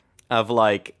 Of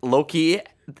like, Loki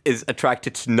is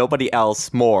attracted to nobody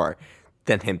else more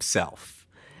than himself.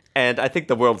 And I think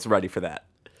the world's ready for that.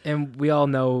 And we all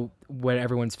know what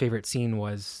everyone's favorite scene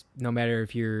was, no matter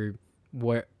if you're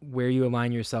where you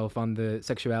align yourself on the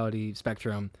sexuality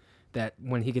spectrum, that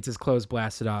when he gets his clothes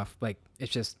blasted off, like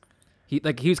it's just he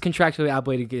was contractually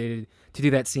obligated to do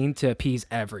that scene to appease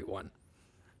everyone.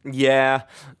 Yeah,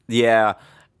 yeah.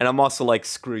 And I'm also like,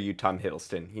 screw you, Tom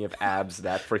Hiddleston. You have abs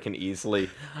that freaking easily.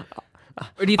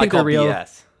 Or do you I think call they're real?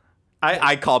 BS.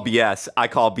 I call BS. I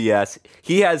call BS.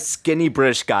 He has skinny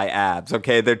British guy abs,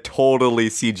 okay? They're totally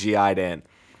CGI'd in.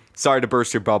 Sorry to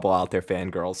burst your bubble out there,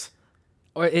 fangirls.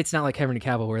 Or it's not like Henry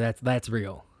Cavill where that's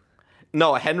real.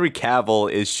 No, Henry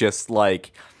Cavill is just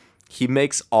like, he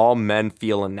makes all men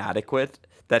feel inadequate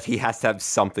that he has to have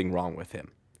something wrong with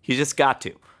him. He just got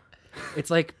to. It's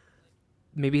like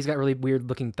maybe he's got really weird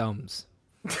looking thumbs.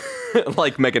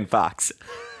 Like Megan Fox.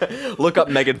 Look up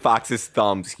Megan Fox's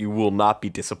thumbs. You will not be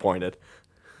disappointed.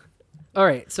 All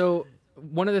right, so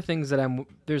one of the things that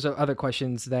there's other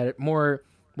questions that more or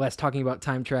less talking about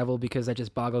time travel because that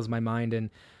just boggles my mind and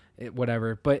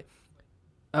whatever. But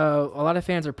a lot of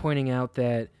fans are pointing out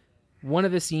that one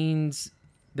of the scenes,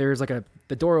 there's like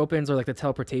the door opens or like the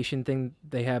teleportation thing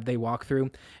they walk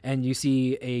through, and you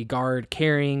see a guard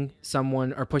carrying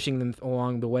someone or pushing them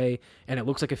along the way, and it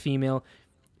looks like a female.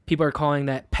 People are calling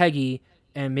that Peggy,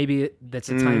 and maybe that's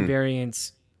a time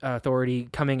variance authority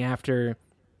coming after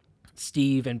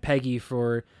Steve and Peggy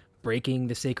for breaking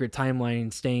the sacred timeline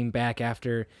and staying back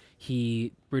after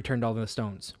he returned all the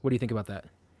stones. What do you think about that?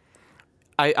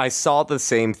 I saw the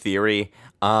same theory.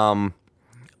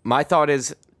 My thought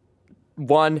is,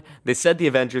 one, they said the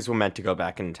Avengers were meant to go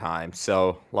back in time,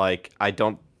 so, like, I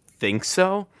don't think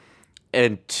so.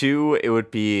 And two, it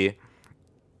would be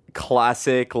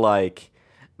classic, like,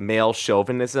 male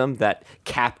chauvinism that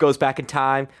Cap goes back in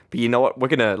time, but you know what? We're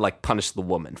gonna, like, punish the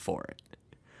woman for it.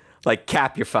 Like,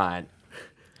 Cap, you're fine.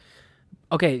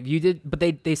 Okay, you did, but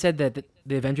they said that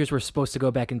the Avengers were supposed to go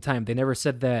back in time. They never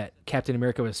said that Captain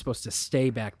America was supposed to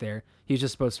stay back there. He was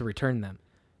just supposed to return them.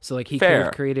 So like he could Fair.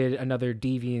 have created another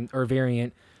deviant or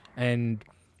variant, and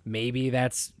maybe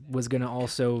that's was gonna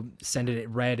also send it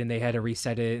red, and they had to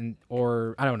reset it,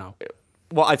 or I don't know.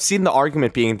 Well, I've seen the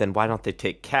argument being, then why don't they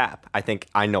take Cap? I think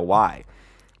I know why.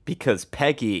 Because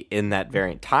Peggy, in that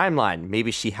variant timeline,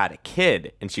 maybe she had a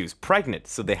kid and she was pregnant,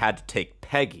 so they had to take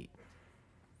Peggy.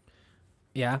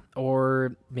 Yeah,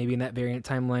 or maybe in that variant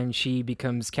timeline, she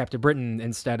becomes Captain Britain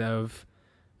instead of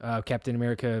Captain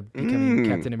America becoming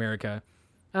Captain America.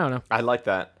 I don't know. I like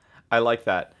that. I like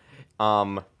that.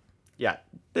 Yeah,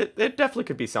 there definitely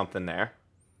could be something there.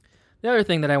 The other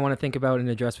thing that I want to think about and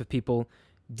address with people,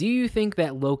 do you think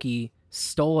that Loki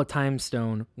stole a time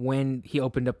stone when he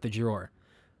opened up the drawer?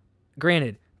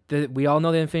 Granted, we all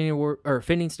know the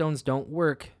Infinity Stones don't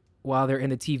work while they're in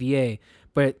the TVA,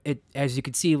 but as you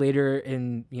could see later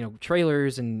in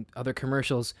trailers and other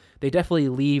commercials, they definitely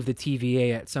leave the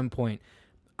TVA at some point.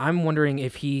 I'm wondering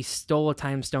if he stole a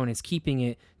time stone, is keeping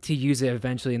it to use it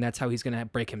eventually, and that's how he's gonna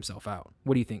break himself out.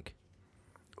 What do you think?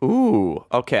 Ooh,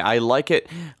 okay, I like it.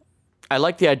 I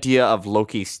like the idea of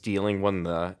Loki stealing one of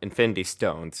the Infinity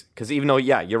Stones. Because even though,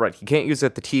 yeah, you're right, he can't use it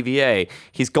at the TVA,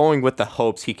 he's going with the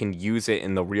hopes he can use it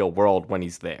in the real world when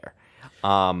he's there.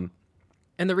 And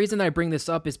the reason I bring this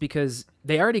up is because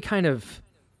they already kind of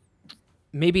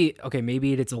maybe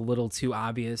it's a little too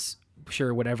obvious,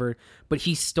 sure, whatever. But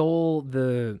he stole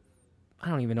I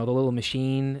don't even know, the little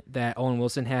machine that Owen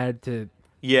Wilson had to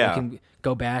make him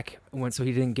go back so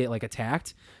he didn't get like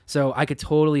attacked. So I could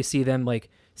totally see them like,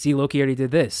 see, Loki already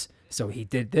did this, so he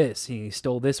did this. He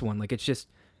stole this one. Like, it's just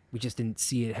we just didn't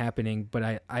see it happening.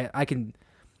 But I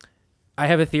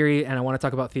have a theory, and I want to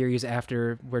talk about theories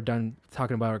after we're done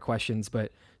talking about our questions.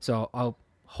 But so I'll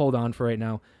hold on for right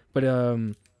now. But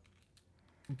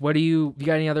what do you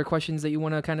got any other questions that you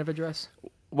want to kind of address?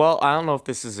 Well, I don't know if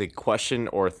this is a question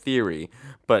or a theory,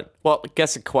 but, well, I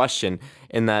guess a question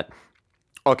in that,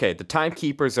 okay, the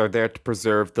Timekeepers are there to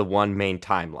preserve the one main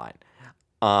timeline.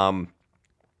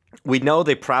 We know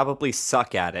they probably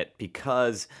suck at it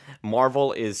because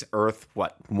Marvel is Earth,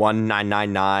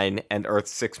 1999, and Earth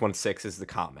 616 is the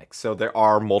comic. So there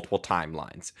are multiple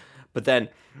timelines. But then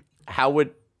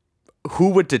who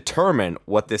would determine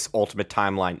what this ultimate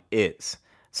timeline is?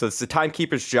 So it's the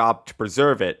Timekeeper's job to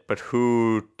preserve it, but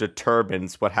who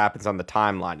determines what happens on the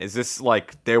timeline? Is this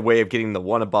like their way of getting the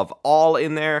one above all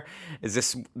in there? Is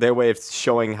this their way of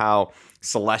showing how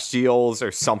Celestials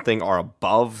or something are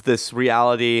above this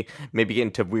reality? Maybe get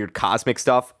into weird cosmic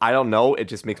stuff? I don't know. It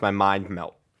just makes my mind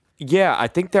melt. Yeah, I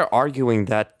think they're arguing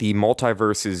that the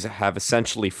multiverses have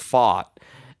essentially fought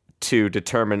to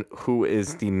determine who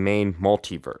is the main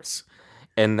multiverse.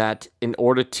 And that in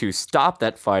order to stop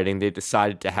that fighting, they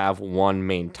decided to have one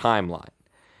main timeline.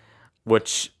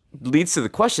 Which leads to the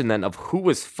question then of who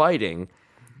was fighting,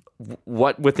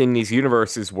 what within these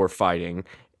universes were fighting,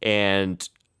 and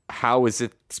how is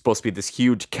it supposed to be this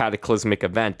huge cataclysmic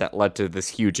event that led to this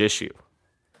huge issue?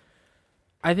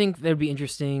 I think that'd be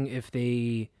interesting if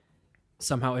they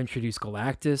somehow introduce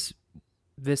Galactus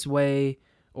this way,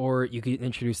 or you could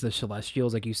introduce the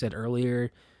Celestials, like you said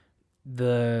earlier.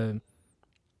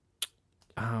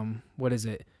 What is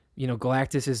it?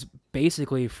 Galactus is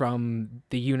basically from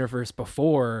the universe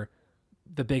before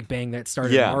the Big Bang that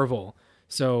started Marvel.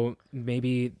 So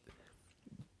maybe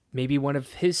one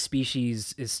of his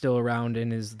species is still around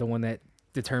and is the one that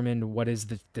determined what is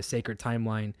the sacred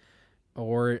timeline.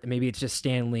 Or maybe it's just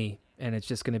Stan Lee, and it's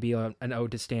just going to be an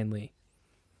ode to Stan Lee.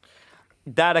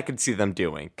 That I could see them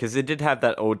doing, because they did have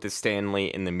that ode to Stan Lee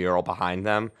in the mural behind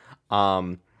them.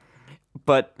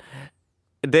 But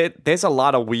there's a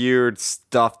lot of weird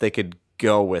stuff they could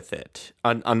go with it,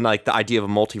 unlike the idea of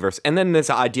a multiverse. And then there's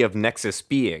the idea of Nexus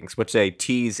beings, which they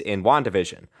tease in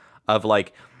WandaVision, of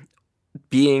like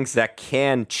beings that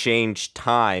can change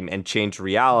time and change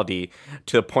reality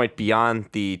to a point beyond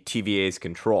the TVA's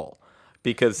control.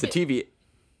 Because the TVA...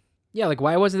 Yeah, like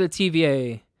why wasn't the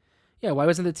TVA... Yeah, why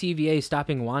wasn't the TVA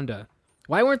stopping Wanda?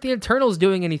 Why weren't the Eternals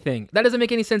doing anything? That doesn't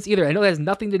make any sense either. I know that has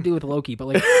nothing to do with Loki, but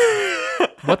like...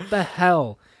 What the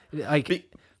hell?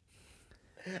 Like,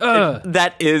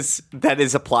 that is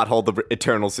a plot hole the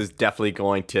Eternals is definitely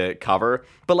going to cover.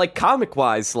 But like comic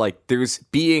wise, like there's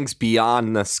beings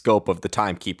beyond the scope of the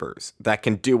Timekeepers that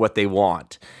can do what they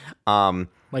want. Like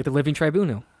the Living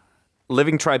Tribunal.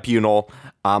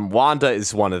 Wanda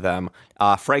is one of them.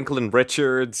 Franklin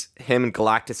Richards, him and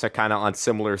Galactus are kind of on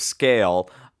similar scale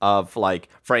of like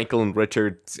Franklin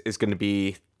Richards is going to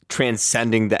be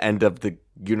transcending the end of the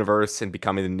universe and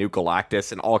becoming the new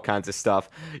Galactus and all kinds of stuff.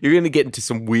 You're going to get into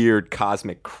some weird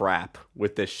cosmic crap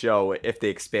with this show if they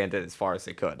expand it as far as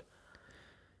they could.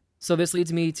 So this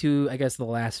leads me to, I guess, the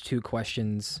last two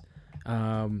questions.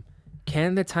 I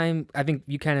think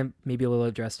you kind of maybe a little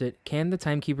addressed it. Can the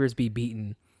Timekeepers be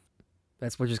beaten?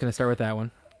 We're just going to start with that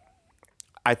one.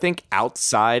 I think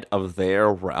outside of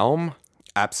their realm,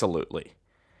 absolutely.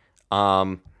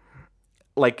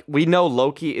 Like, we know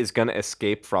Loki is going to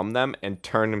escape from them and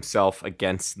turn himself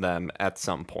against them at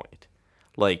some point.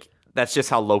 Like, that's just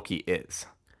how Loki is.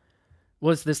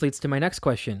 Well, this leads to my next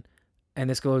question. And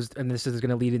this is going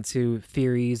to lead into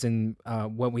theories and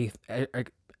what we are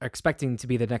expecting to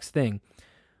be the next thing.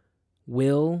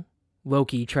 Will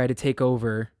Loki try to take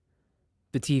over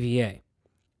the TVA?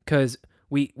 Because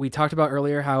we talked about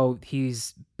earlier how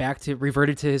he's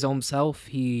reverted to his own self.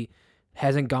 He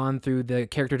hasn't gone through the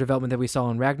character development that we saw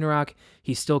in Ragnarok.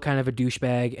 He's still kind of a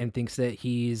douchebag and thinks that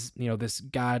he's, this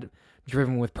god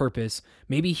driven with purpose.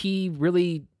 Maybe he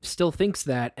really still thinks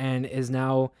that and is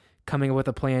now coming up with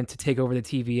a plan to take over the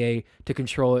TVA, to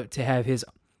control it, to have his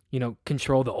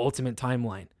control the ultimate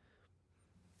timeline.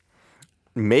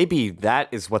 Maybe that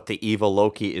is what the evil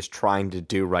Loki is trying to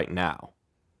do right now.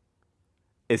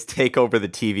 Is take over the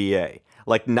TVA.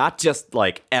 Like, not just,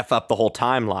 like, F up the whole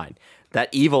timeline. That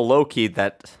evil Loki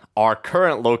that our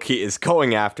current Loki is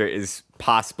going after is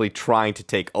possibly trying to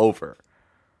take over.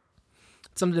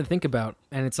 It's something to think about,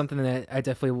 and it's something that I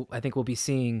think we'll be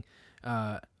seeing.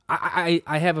 I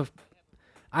have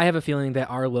a feeling that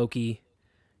our Loki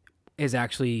is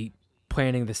actually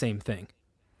planning the same thing.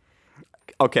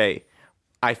 Okay,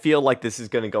 I feel like this is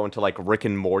going to go into, like, Rick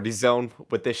and Morty zone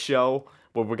with this show,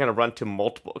 where we're going to run to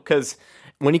multiple... Because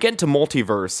when you get into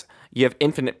multiverse, you have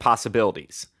infinite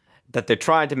possibilities that they're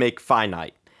trying to make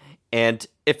finite. And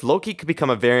if Loki could become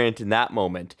a variant in that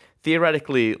moment,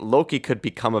 theoretically, Loki could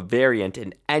become a variant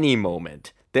in any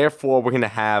moment. Therefore, we're going to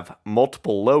have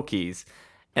multiple Lokis.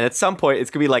 And at some point,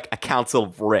 it's going to be like a council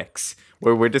of Ricks,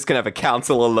 where we're just going to have a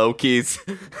council of Lokis.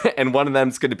 And one of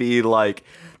them's going to be like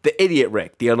the idiot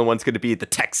Rick. The other one's going to be the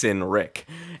Texan Rick.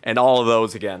 And all of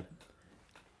those again.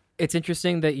 It's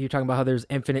interesting that you're talking about how there's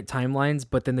infinite timelines,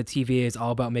 but then the TVA is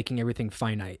all about making everything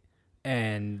finite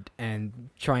and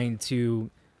trying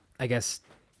to, I guess,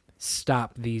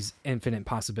 stop these infinite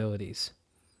possibilities.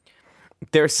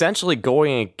 They're essentially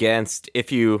going against,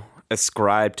 if you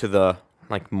ascribe to the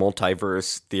like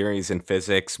multiverse theories in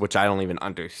physics, which I don't even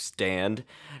understand,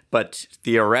 but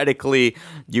theoretically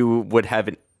you would have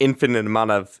an infinite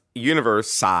amount of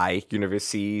universes,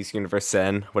 universe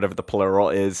n, whatever the plural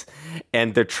is,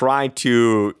 and they're trying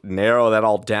to narrow that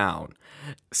all down.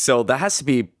 So that has to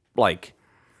be like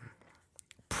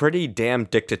pretty damn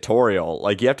dictatorial.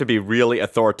 Like, you have to be really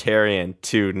authoritarian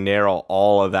to narrow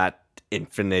all of that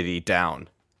infinity down.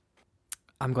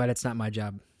 I'm glad it's not my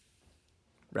job.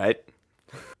 Right?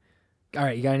 All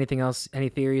right, you got anything else? Any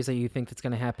theories that you think that's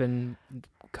going to happen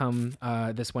come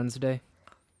this Wednesday?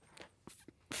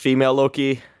 Female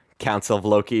Loki, Council of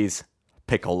Lokis,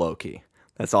 Pickle Loki.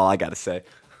 That's all I got to say.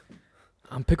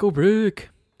 I'm Pickle Brick.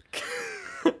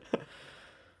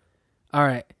 All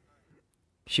right.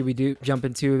 Should we jump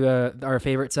into our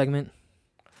favorite segment?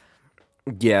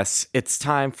 Yes, it's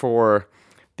time for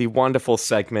the wonderful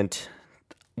segment,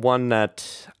 one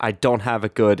that I don't have a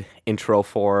good intro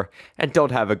for and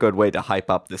don't have a good way to hype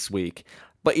up this week.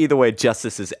 But either way,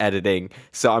 Justice is editing,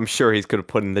 so I'm sure he's going to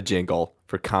put in the jingle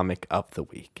for Comic of the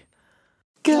Week.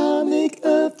 Comic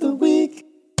of the Week.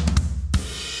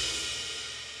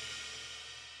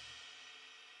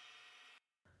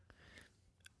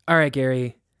 All right,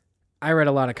 Gary. I read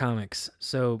a lot of comics,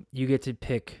 so you get to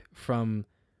pick from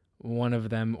one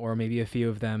of them or maybe a few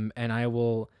of them, and I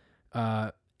will,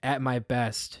 at my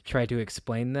best, try to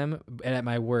explain them, and at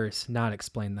my worst, not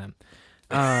explain them.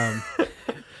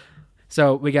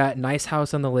 So we got Nice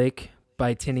House on the Lake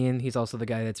by Tinian. He's also the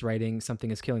guy that's writing Something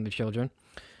is Killing the Children.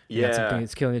 We got Something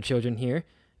is Killing the Children here.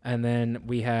 And then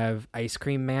we have Ice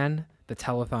Cream Man, the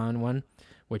telethon one,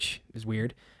 which is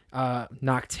weird.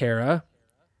 Noctera.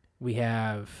 We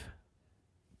have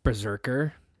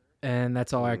Berserker. And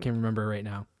that's all I can remember right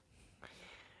now.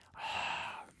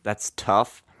 That's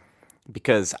tough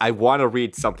because I want to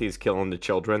read Something's Killing the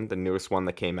Children, the newest one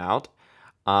that came out.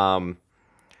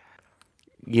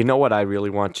 You know what I really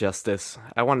want, Justice?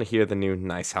 I want to hear the new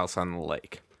Nice House on the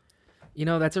Lake. You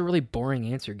know, that's a really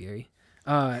boring answer, Gary.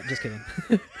 Just kidding.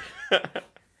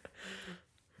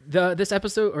 This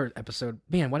episode,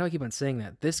 man, why do I keep on saying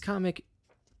that? This comic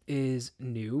is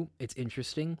new. It's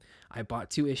interesting. I bought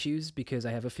 2 issues because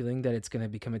I have a feeling that it's going to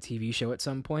become a TV show at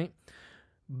some point.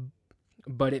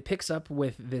 But it picks up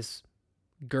with this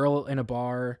girl in a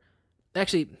bar.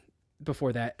 Actually,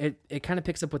 before that, it kind of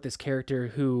picks up with this character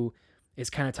who is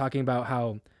kind of talking about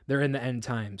how they're in the end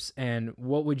times. And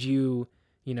what would you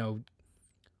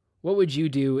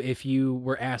do if you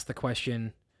were asked the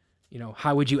question,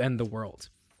 how would you end the world?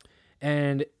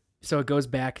 And so it goes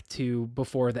back to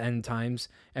before the end times,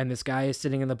 and this guy is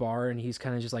sitting in the bar, and he's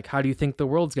kind of just like, how do you think the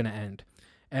world's going to end?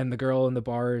 And the girl in the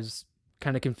bar is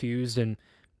kind of confused and,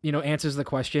 answers the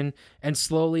question. And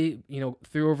slowly,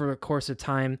 through over the course of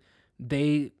time,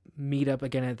 they meet up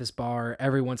again at this bar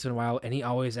every once in a while, and he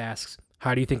always asks,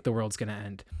 how do you think the world's going to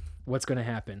end? What's going to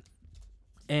happen?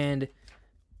 And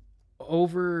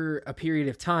over a period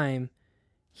of time,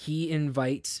 he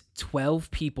invites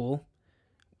 12 people,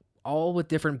 all with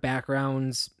different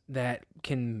backgrounds that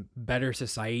can better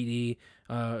society.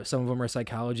 Some of them are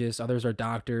psychologists, others are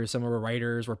doctors, some are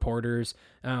writers, reporters.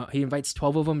 He invites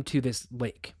 12 of them to this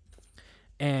lake.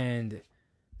 And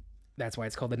that's why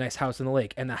it's called the Nice House on the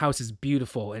Lake. And the house is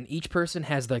beautiful. And each person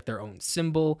has like their own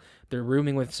symbol. They're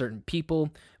rooming with certain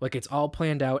people. Like, it's all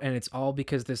planned out. And it's all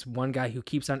because this one guy who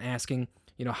keeps on asking,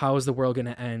 how is the world going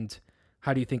to end?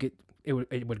 How do you think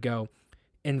it would go?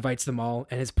 Invites them all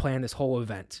and has planned this whole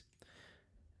event.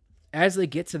 As they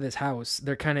get to this house,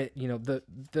 they're kind of,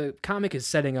 the comic is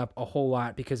setting up a whole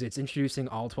lot because it's introducing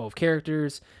all 12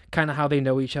 characters, kind of how they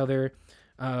know each other.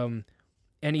 And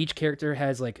each character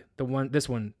has like the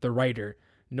writer,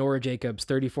 Nora Jacobs,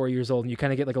 34 years old. And you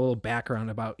kind of get like a little background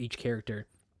about each character.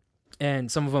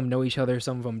 And some of them know each other,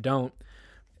 some of them don't.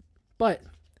 But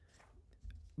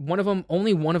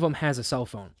only one of them has a cell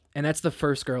phone. And that's the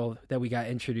first girl that we got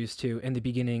introduced to in the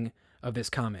beginning of this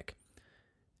comic.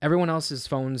 Everyone else's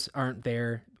phones aren't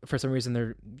there. For some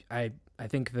reason, I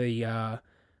think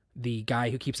the guy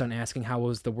who keeps on asking how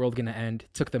was the world going to end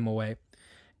took them away.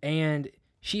 And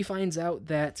she finds out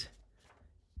that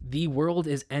the world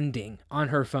is ending on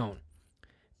her phone.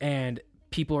 And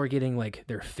people are getting like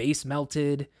their face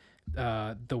melted.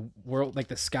 The world, like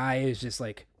the sky is just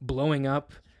like blowing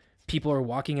up. People are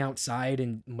walking outside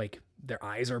and like their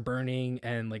eyes are burning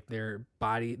and like their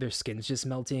skin's just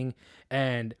melting.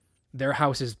 And their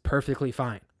house is perfectly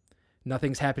fine.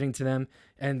 Nothing's happening to them.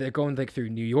 And they're going like through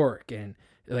New York. And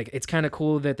like, it's kind of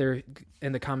cool that they're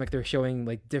in the comic, they're showing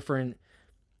like different,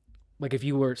 like if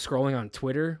you were scrolling on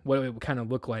Twitter, what it would kind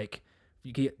of look like.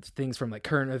 You get things from like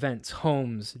current events,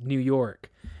 homes, New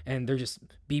York. And they're just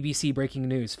BBC breaking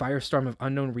news. Firestorm of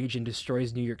unknown region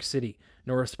destroys New York City.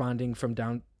 No response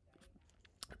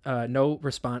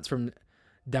from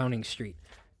Downing Street.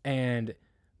 And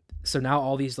so now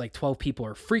all these like 12 people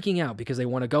are freaking out because they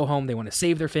want to go home. They want to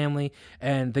save their family.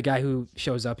 And the guy who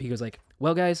shows up, he goes like,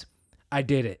 well, guys, I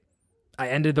did it. I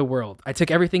ended the world. I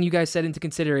took everything you guys said into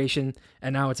consideration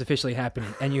and now it's officially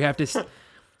happening. And you have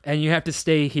to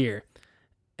stay here.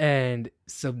 And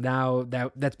so now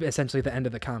that's essentially the end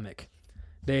of the comic.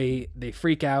 They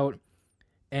freak out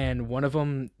and one of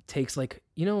them takes like,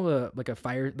 like a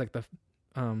fire, like the,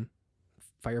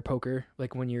 fire poker,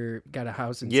 like when you're got a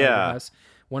house inside the house.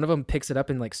 One of them picks it up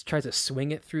and like tries to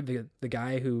swing it through the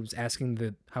guy who's asking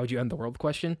the how would you end the world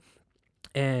question.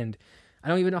 And I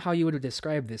don't even know how you would have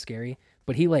described this, Gary,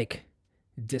 but he like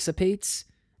dissipates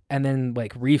and then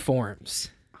like reforms.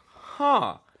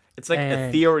 Huh. It's like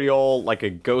ethereal, like a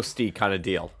ghosty kind of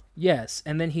deal. Yes.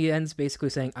 And then he ends basically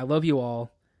saying, I love you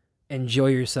all. Enjoy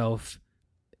yourself.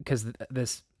 Because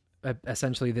this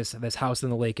house in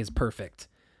the lake is perfect.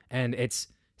 And it's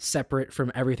separate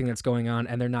from everything that's going on,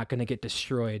 and they're not going to get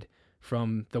destroyed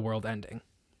from the world ending.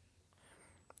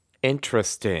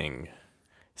 Interesting.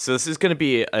 So this is going to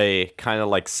be a kind of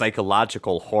like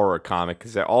psychological horror comic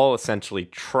because they're all essentially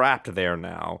trapped there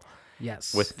now.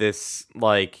 Yes. With this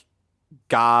like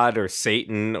God or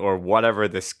Satan or whatever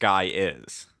this guy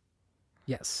is.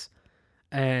 Yes.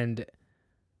 And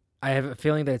I have a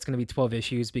feeling that it's going to be 12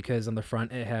 issues because on the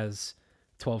front it has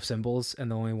 12 symbols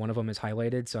and only one of them is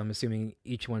highlighted. So I'm assuming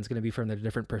each one's going to be from the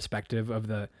different perspective of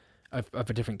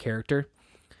a different character.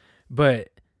 But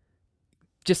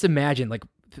just imagine like,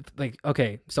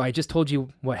 okay, so I just told you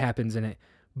what happens in it.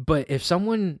 But if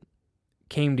someone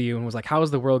came to you and was like, how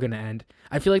is the world going to end?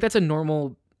 I feel like that's a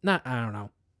normal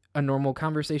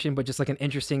conversation, but just like an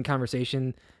interesting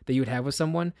conversation that you would have with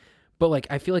someone. But like,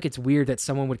 I feel like it's weird that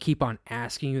someone would keep on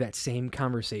asking you that same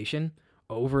conversation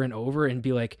over and over and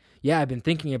be like, yeah, I've been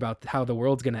thinking about how the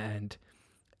world's going to end.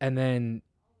 And then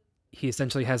he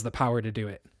essentially has the power to do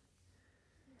it.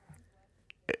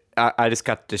 I just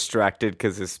got distracted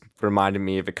because this reminded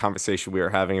me of a conversation we were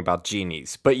having about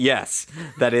genies. But yes,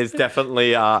 that is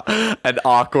definitely an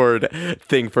awkward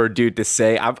thing for a dude to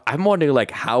say. I'm wondering,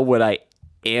 like, how would I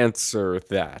answer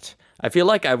that? I feel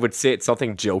like I would say it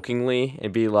something jokingly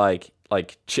and be like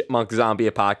chipmunk zombie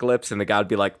apocalypse, and the guy would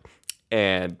be like,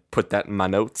 and put that in my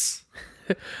notes.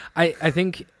 I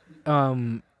think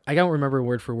I don't remember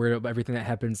word for word of everything that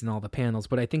happens in all the panels,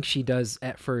 but I think she does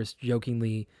at first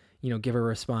jokingly, give a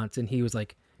response, and he was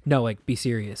like, no, like, be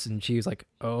serious. And she was like,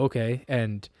 oh, okay.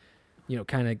 And,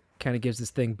 kind of gives this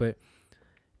thing, but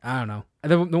I don't know.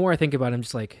 The more I think about it, I'm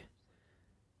just like,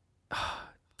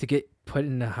 to get put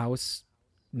in a house,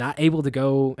 not able to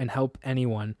go and help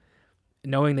anyone,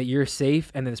 knowing that you're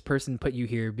safe and this person put you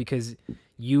here because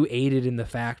you aided in the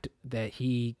fact that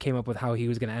he came up with how he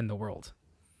was going to end the world.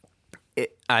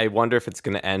 I wonder if it's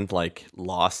going to end like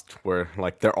Lost, where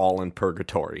like they're all in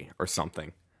purgatory or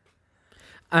something.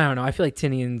 I don't know. I feel like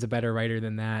Tynion's a better writer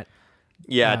than that.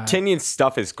 Yeah, Tynion's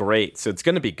stuff is great, so it's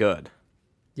going to be good.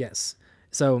 Yes.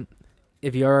 So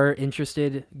if you're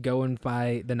interested, go and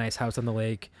buy The Nice House on the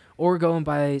Lake, or go and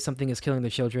buy Something Is Killing the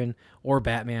Children, or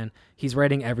Batman. He's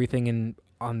writing everything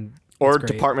or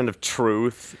Department of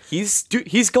Truth.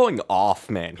 He's going off,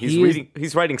 man.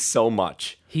 He's writing so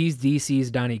much. He's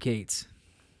DC's Donny Cates.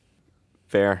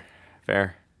 Fair.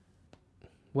 Fair.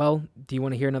 Well, do you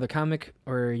want to hear another comic,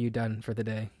 or are you done for the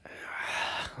day?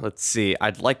 Let's see.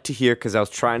 I'd like to hear because I was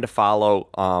trying to follow.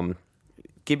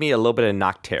 Give me a little bit of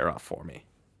Noctera for me.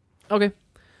 Okay.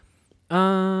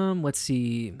 Let's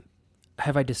see.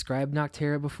 Have I described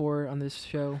Noctera before on this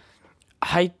show?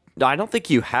 I don't think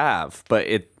you have, but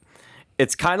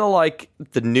it's kind of like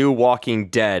the new Walking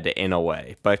Dead in a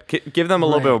way. But give them a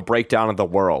little bit of a breakdown of the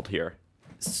world here.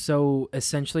 So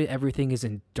essentially, everything is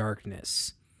in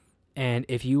darkness, and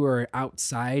if you are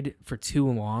outside for too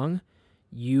long,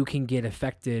 you can get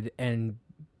affected and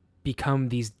become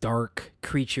these dark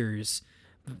creatures.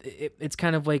 It's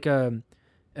kind of like a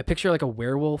picture like a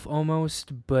werewolf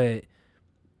almost, but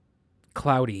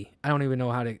cloudy. I don't even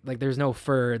know how to, like, there's no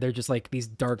fur. They're just like these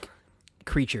dark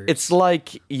creatures. It's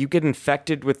like you get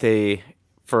infected with a,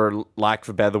 for lack of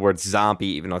a better word, zombie,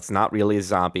 even though it's not really a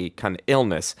zombie, kind of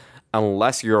illness,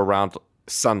 unless you're around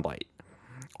sunlight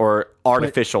or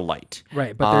artificial light.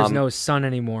 Right, but there's no sun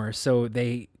anymore, so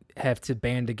they have to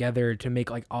band together to make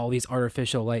like all these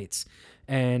artificial lights.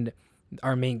 And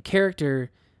our main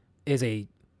character is they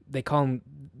call them,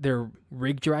 they're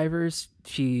rig drivers.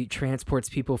 She transports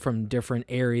people from different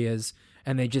areas,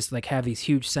 and they just like have these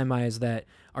huge semis that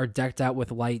are decked out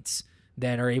with lights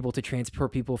that are able to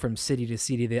transport people from city to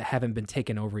city that haven't been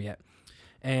taken over yet.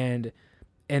 And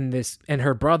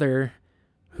her brother,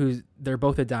 they're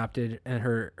both adopted, and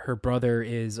her brother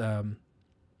is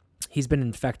he's been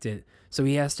infected, so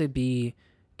he has to be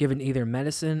given either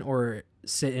medicine or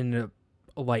sit in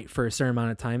a light for a certain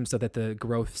amount of time so that the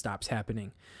growth stops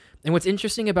happening. And what's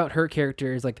interesting about her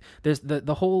character is like there's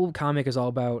the whole comic is all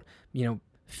about,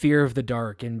 fear of the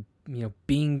dark and,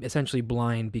 being essentially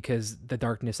blind because the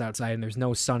darkness outside and there's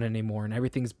no sun anymore and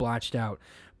everything's blotched out.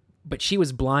 But she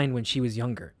was blind when she was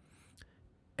younger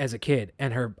as a kid,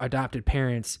 and her adopted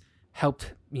parents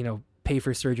helped, pay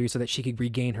for surgery so that she could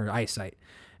regain her eyesight.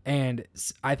 And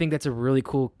I think that's a really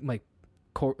cool, like,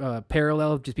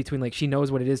 parallel just between, like, she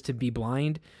knows what it is to be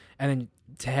blind and then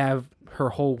to have her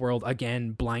whole world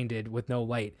again blinded with no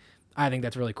light. I think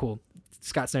that's really cool.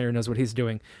 Scott Snyder knows what he's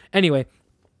doing. Anyway,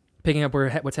 picking up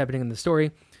what's happening in the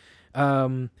story,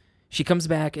 she comes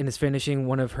back and is finishing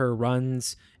one of her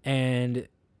runs, and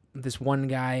this one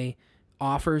guy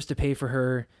offers to pay for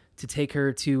her to take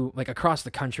her to, like, across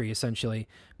the country essentially,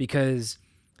 because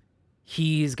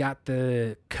he's got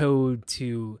the code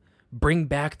to bring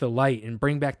back the light and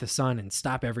bring back the sun and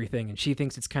stop everything. And she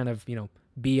thinks it's kind of,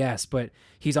 BS, but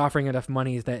he's offering enough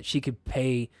money that she could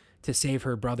pay to save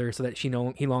her brother so that he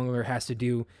no longer has to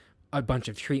do a bunch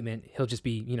of treatment. He'll just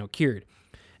be, cured.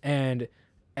 And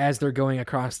as they're going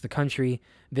across the country,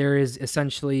 there is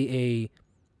essentially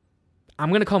I'm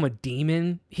going to call him a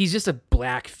demon. He's just a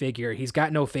black figure. He's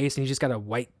got no face, and he's just got a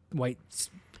white he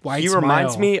smile.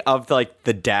 Reminds me of like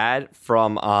the dad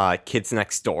from Kids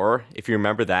Next Door, if you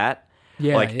remember that.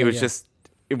 Yeah, it was just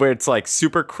where it's like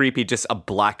super creepy, just a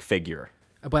black figure.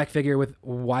 A black figure with a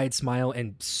wide smile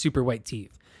and super white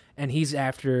teeth. And he's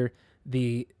after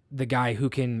the guy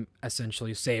who can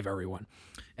essentially save everyone.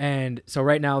 And so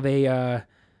right now they're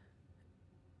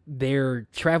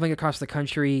traveling across the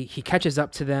country. He catches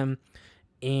up to them,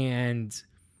 and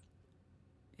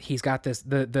he's got this,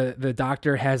 the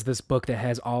doctor has this book that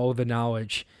has all the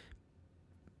knowledge.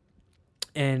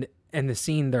 And in the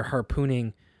scene, they're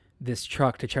harpooning this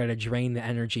truck to try to drain the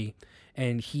energy,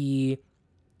 and he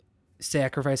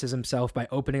sacrifices himself by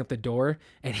opening up the door,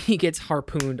 and he gets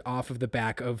harpooned off of the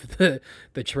back of the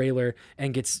trailer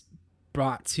and gets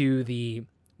brought to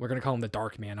we're going to call him the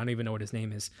Dark Man. I don't even know what his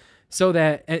name is. So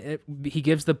that he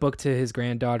gives the book to his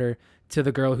granddaughter, to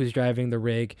the girl who's driving the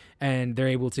rig, and they're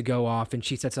able to go off, and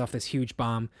she sets off this huge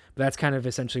bomb. But that's kind of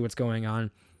essentially what's going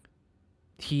on.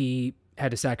 He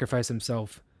had to sacrifice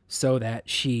himself so that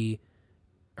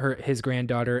his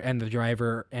granddaughter and the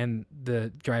driver and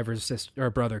the driver's sister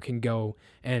or brother can go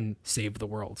and save the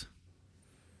world.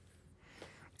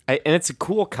 And it's a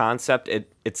cool concept.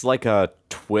 It's like a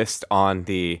twist on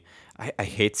the, I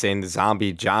hate saying the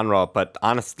zombie genre, but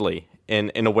honestly,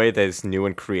 in a way that is new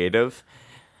and creative.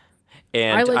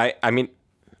 And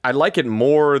I like it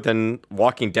more than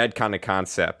Walking Dead kind of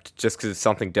concept, just because it's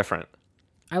something different.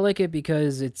 I like it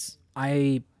because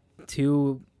I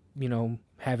too,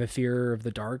 have a fear of the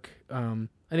dark. I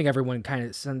think everyone kind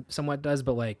of somewhat does,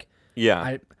 but like,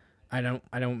 yeah,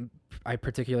 I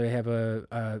particularly have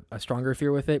a stronger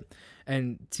fear with it.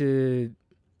 And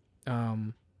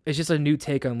it's just a new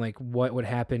take on like what would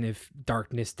happen if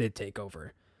darkness did take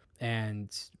over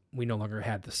and we no longer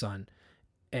had the sun.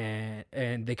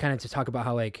 And they kind of just talk about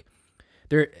how like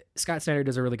Scott Snyder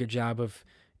does a really good job of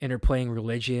interplaying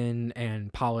religion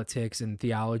and politics and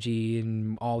theology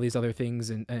and all these other things.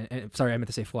 And sorry, I meant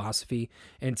to say philosophy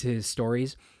into his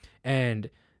stories. And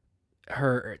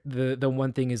the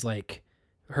one thing is like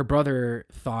her brother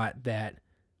thought that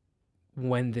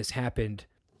when this happened,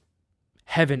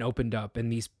 heaven opened up,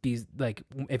 and these like,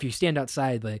 if you stand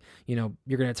outside, like, you know,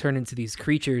 you're going to turn into these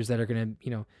creatures that are going to,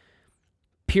 you know,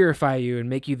 purify you and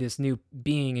make you this new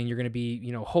being, and you're going to be,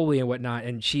 you know, holy and whatnot.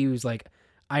 And she was like,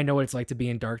 I know what it's like to be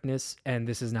in darkness, and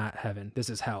this is not heaven, this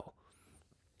is hell.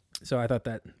 So I thought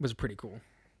that was pretty cool.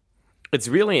 It's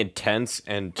really intense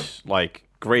and like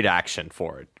great action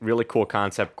for it. Really cool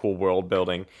concept, cool world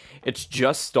building. It's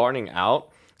just starting out,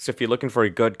 so if you're looking for a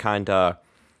good kind of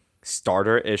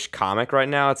starter-ish comic right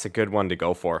now, it's a good one to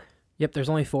go for. Yep, there's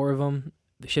only 4 of them.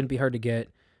 They shouldn't be hard to get.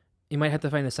 You might have to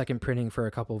find a second printing for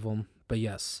a couple of them, but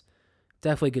yes,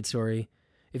 definitely a good story.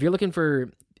 If you're looking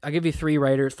for, I'll give you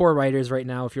 4 writers right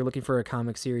now. If you're looking for a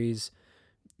comic series,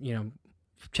 you know,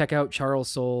 check out Charles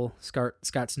Soule,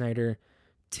 Scott Snyder,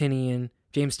 James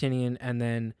Tynion, and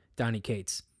then Donny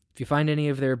Cates. If you find any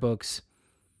of their books,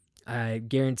 I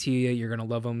guarantee you're going to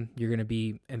love them. You're going to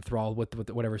be enthralled with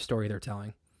whatever story they're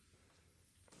telling.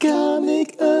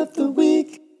 Comic of the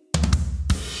week.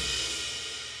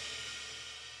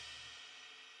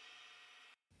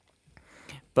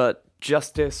 But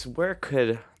Justice, where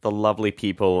could the lovely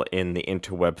people in the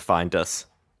interweb find us?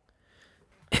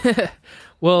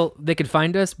 Well, they could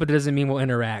find us, but it doesn't mean we'll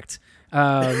interact.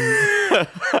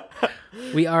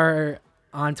 We are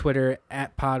on Twitter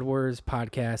at Podwars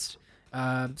Podcast.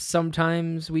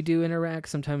 Sometimes we do interact,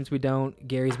 sometimes we don't.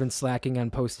 Gary's been slacking on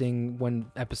posting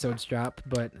when episodes drop,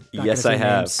 but yes, I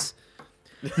have.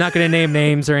 Not going to name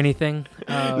names or anything.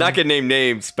 Not going to name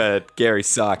names, but Gary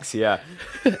sucks, yeah.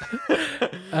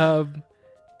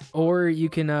 Or you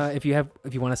can, if you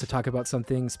want us to talk about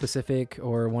something specific,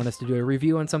 or want us to do a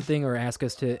review on something, or ask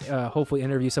us to hopefully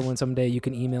interview someone someday, you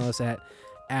can email us at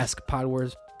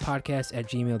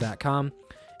askpodwarspodcast@gmail.com,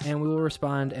 and we will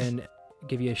respond and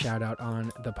give you a shout out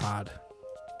on the pod.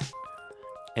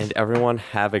 And everyone,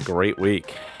 have a great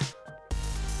week.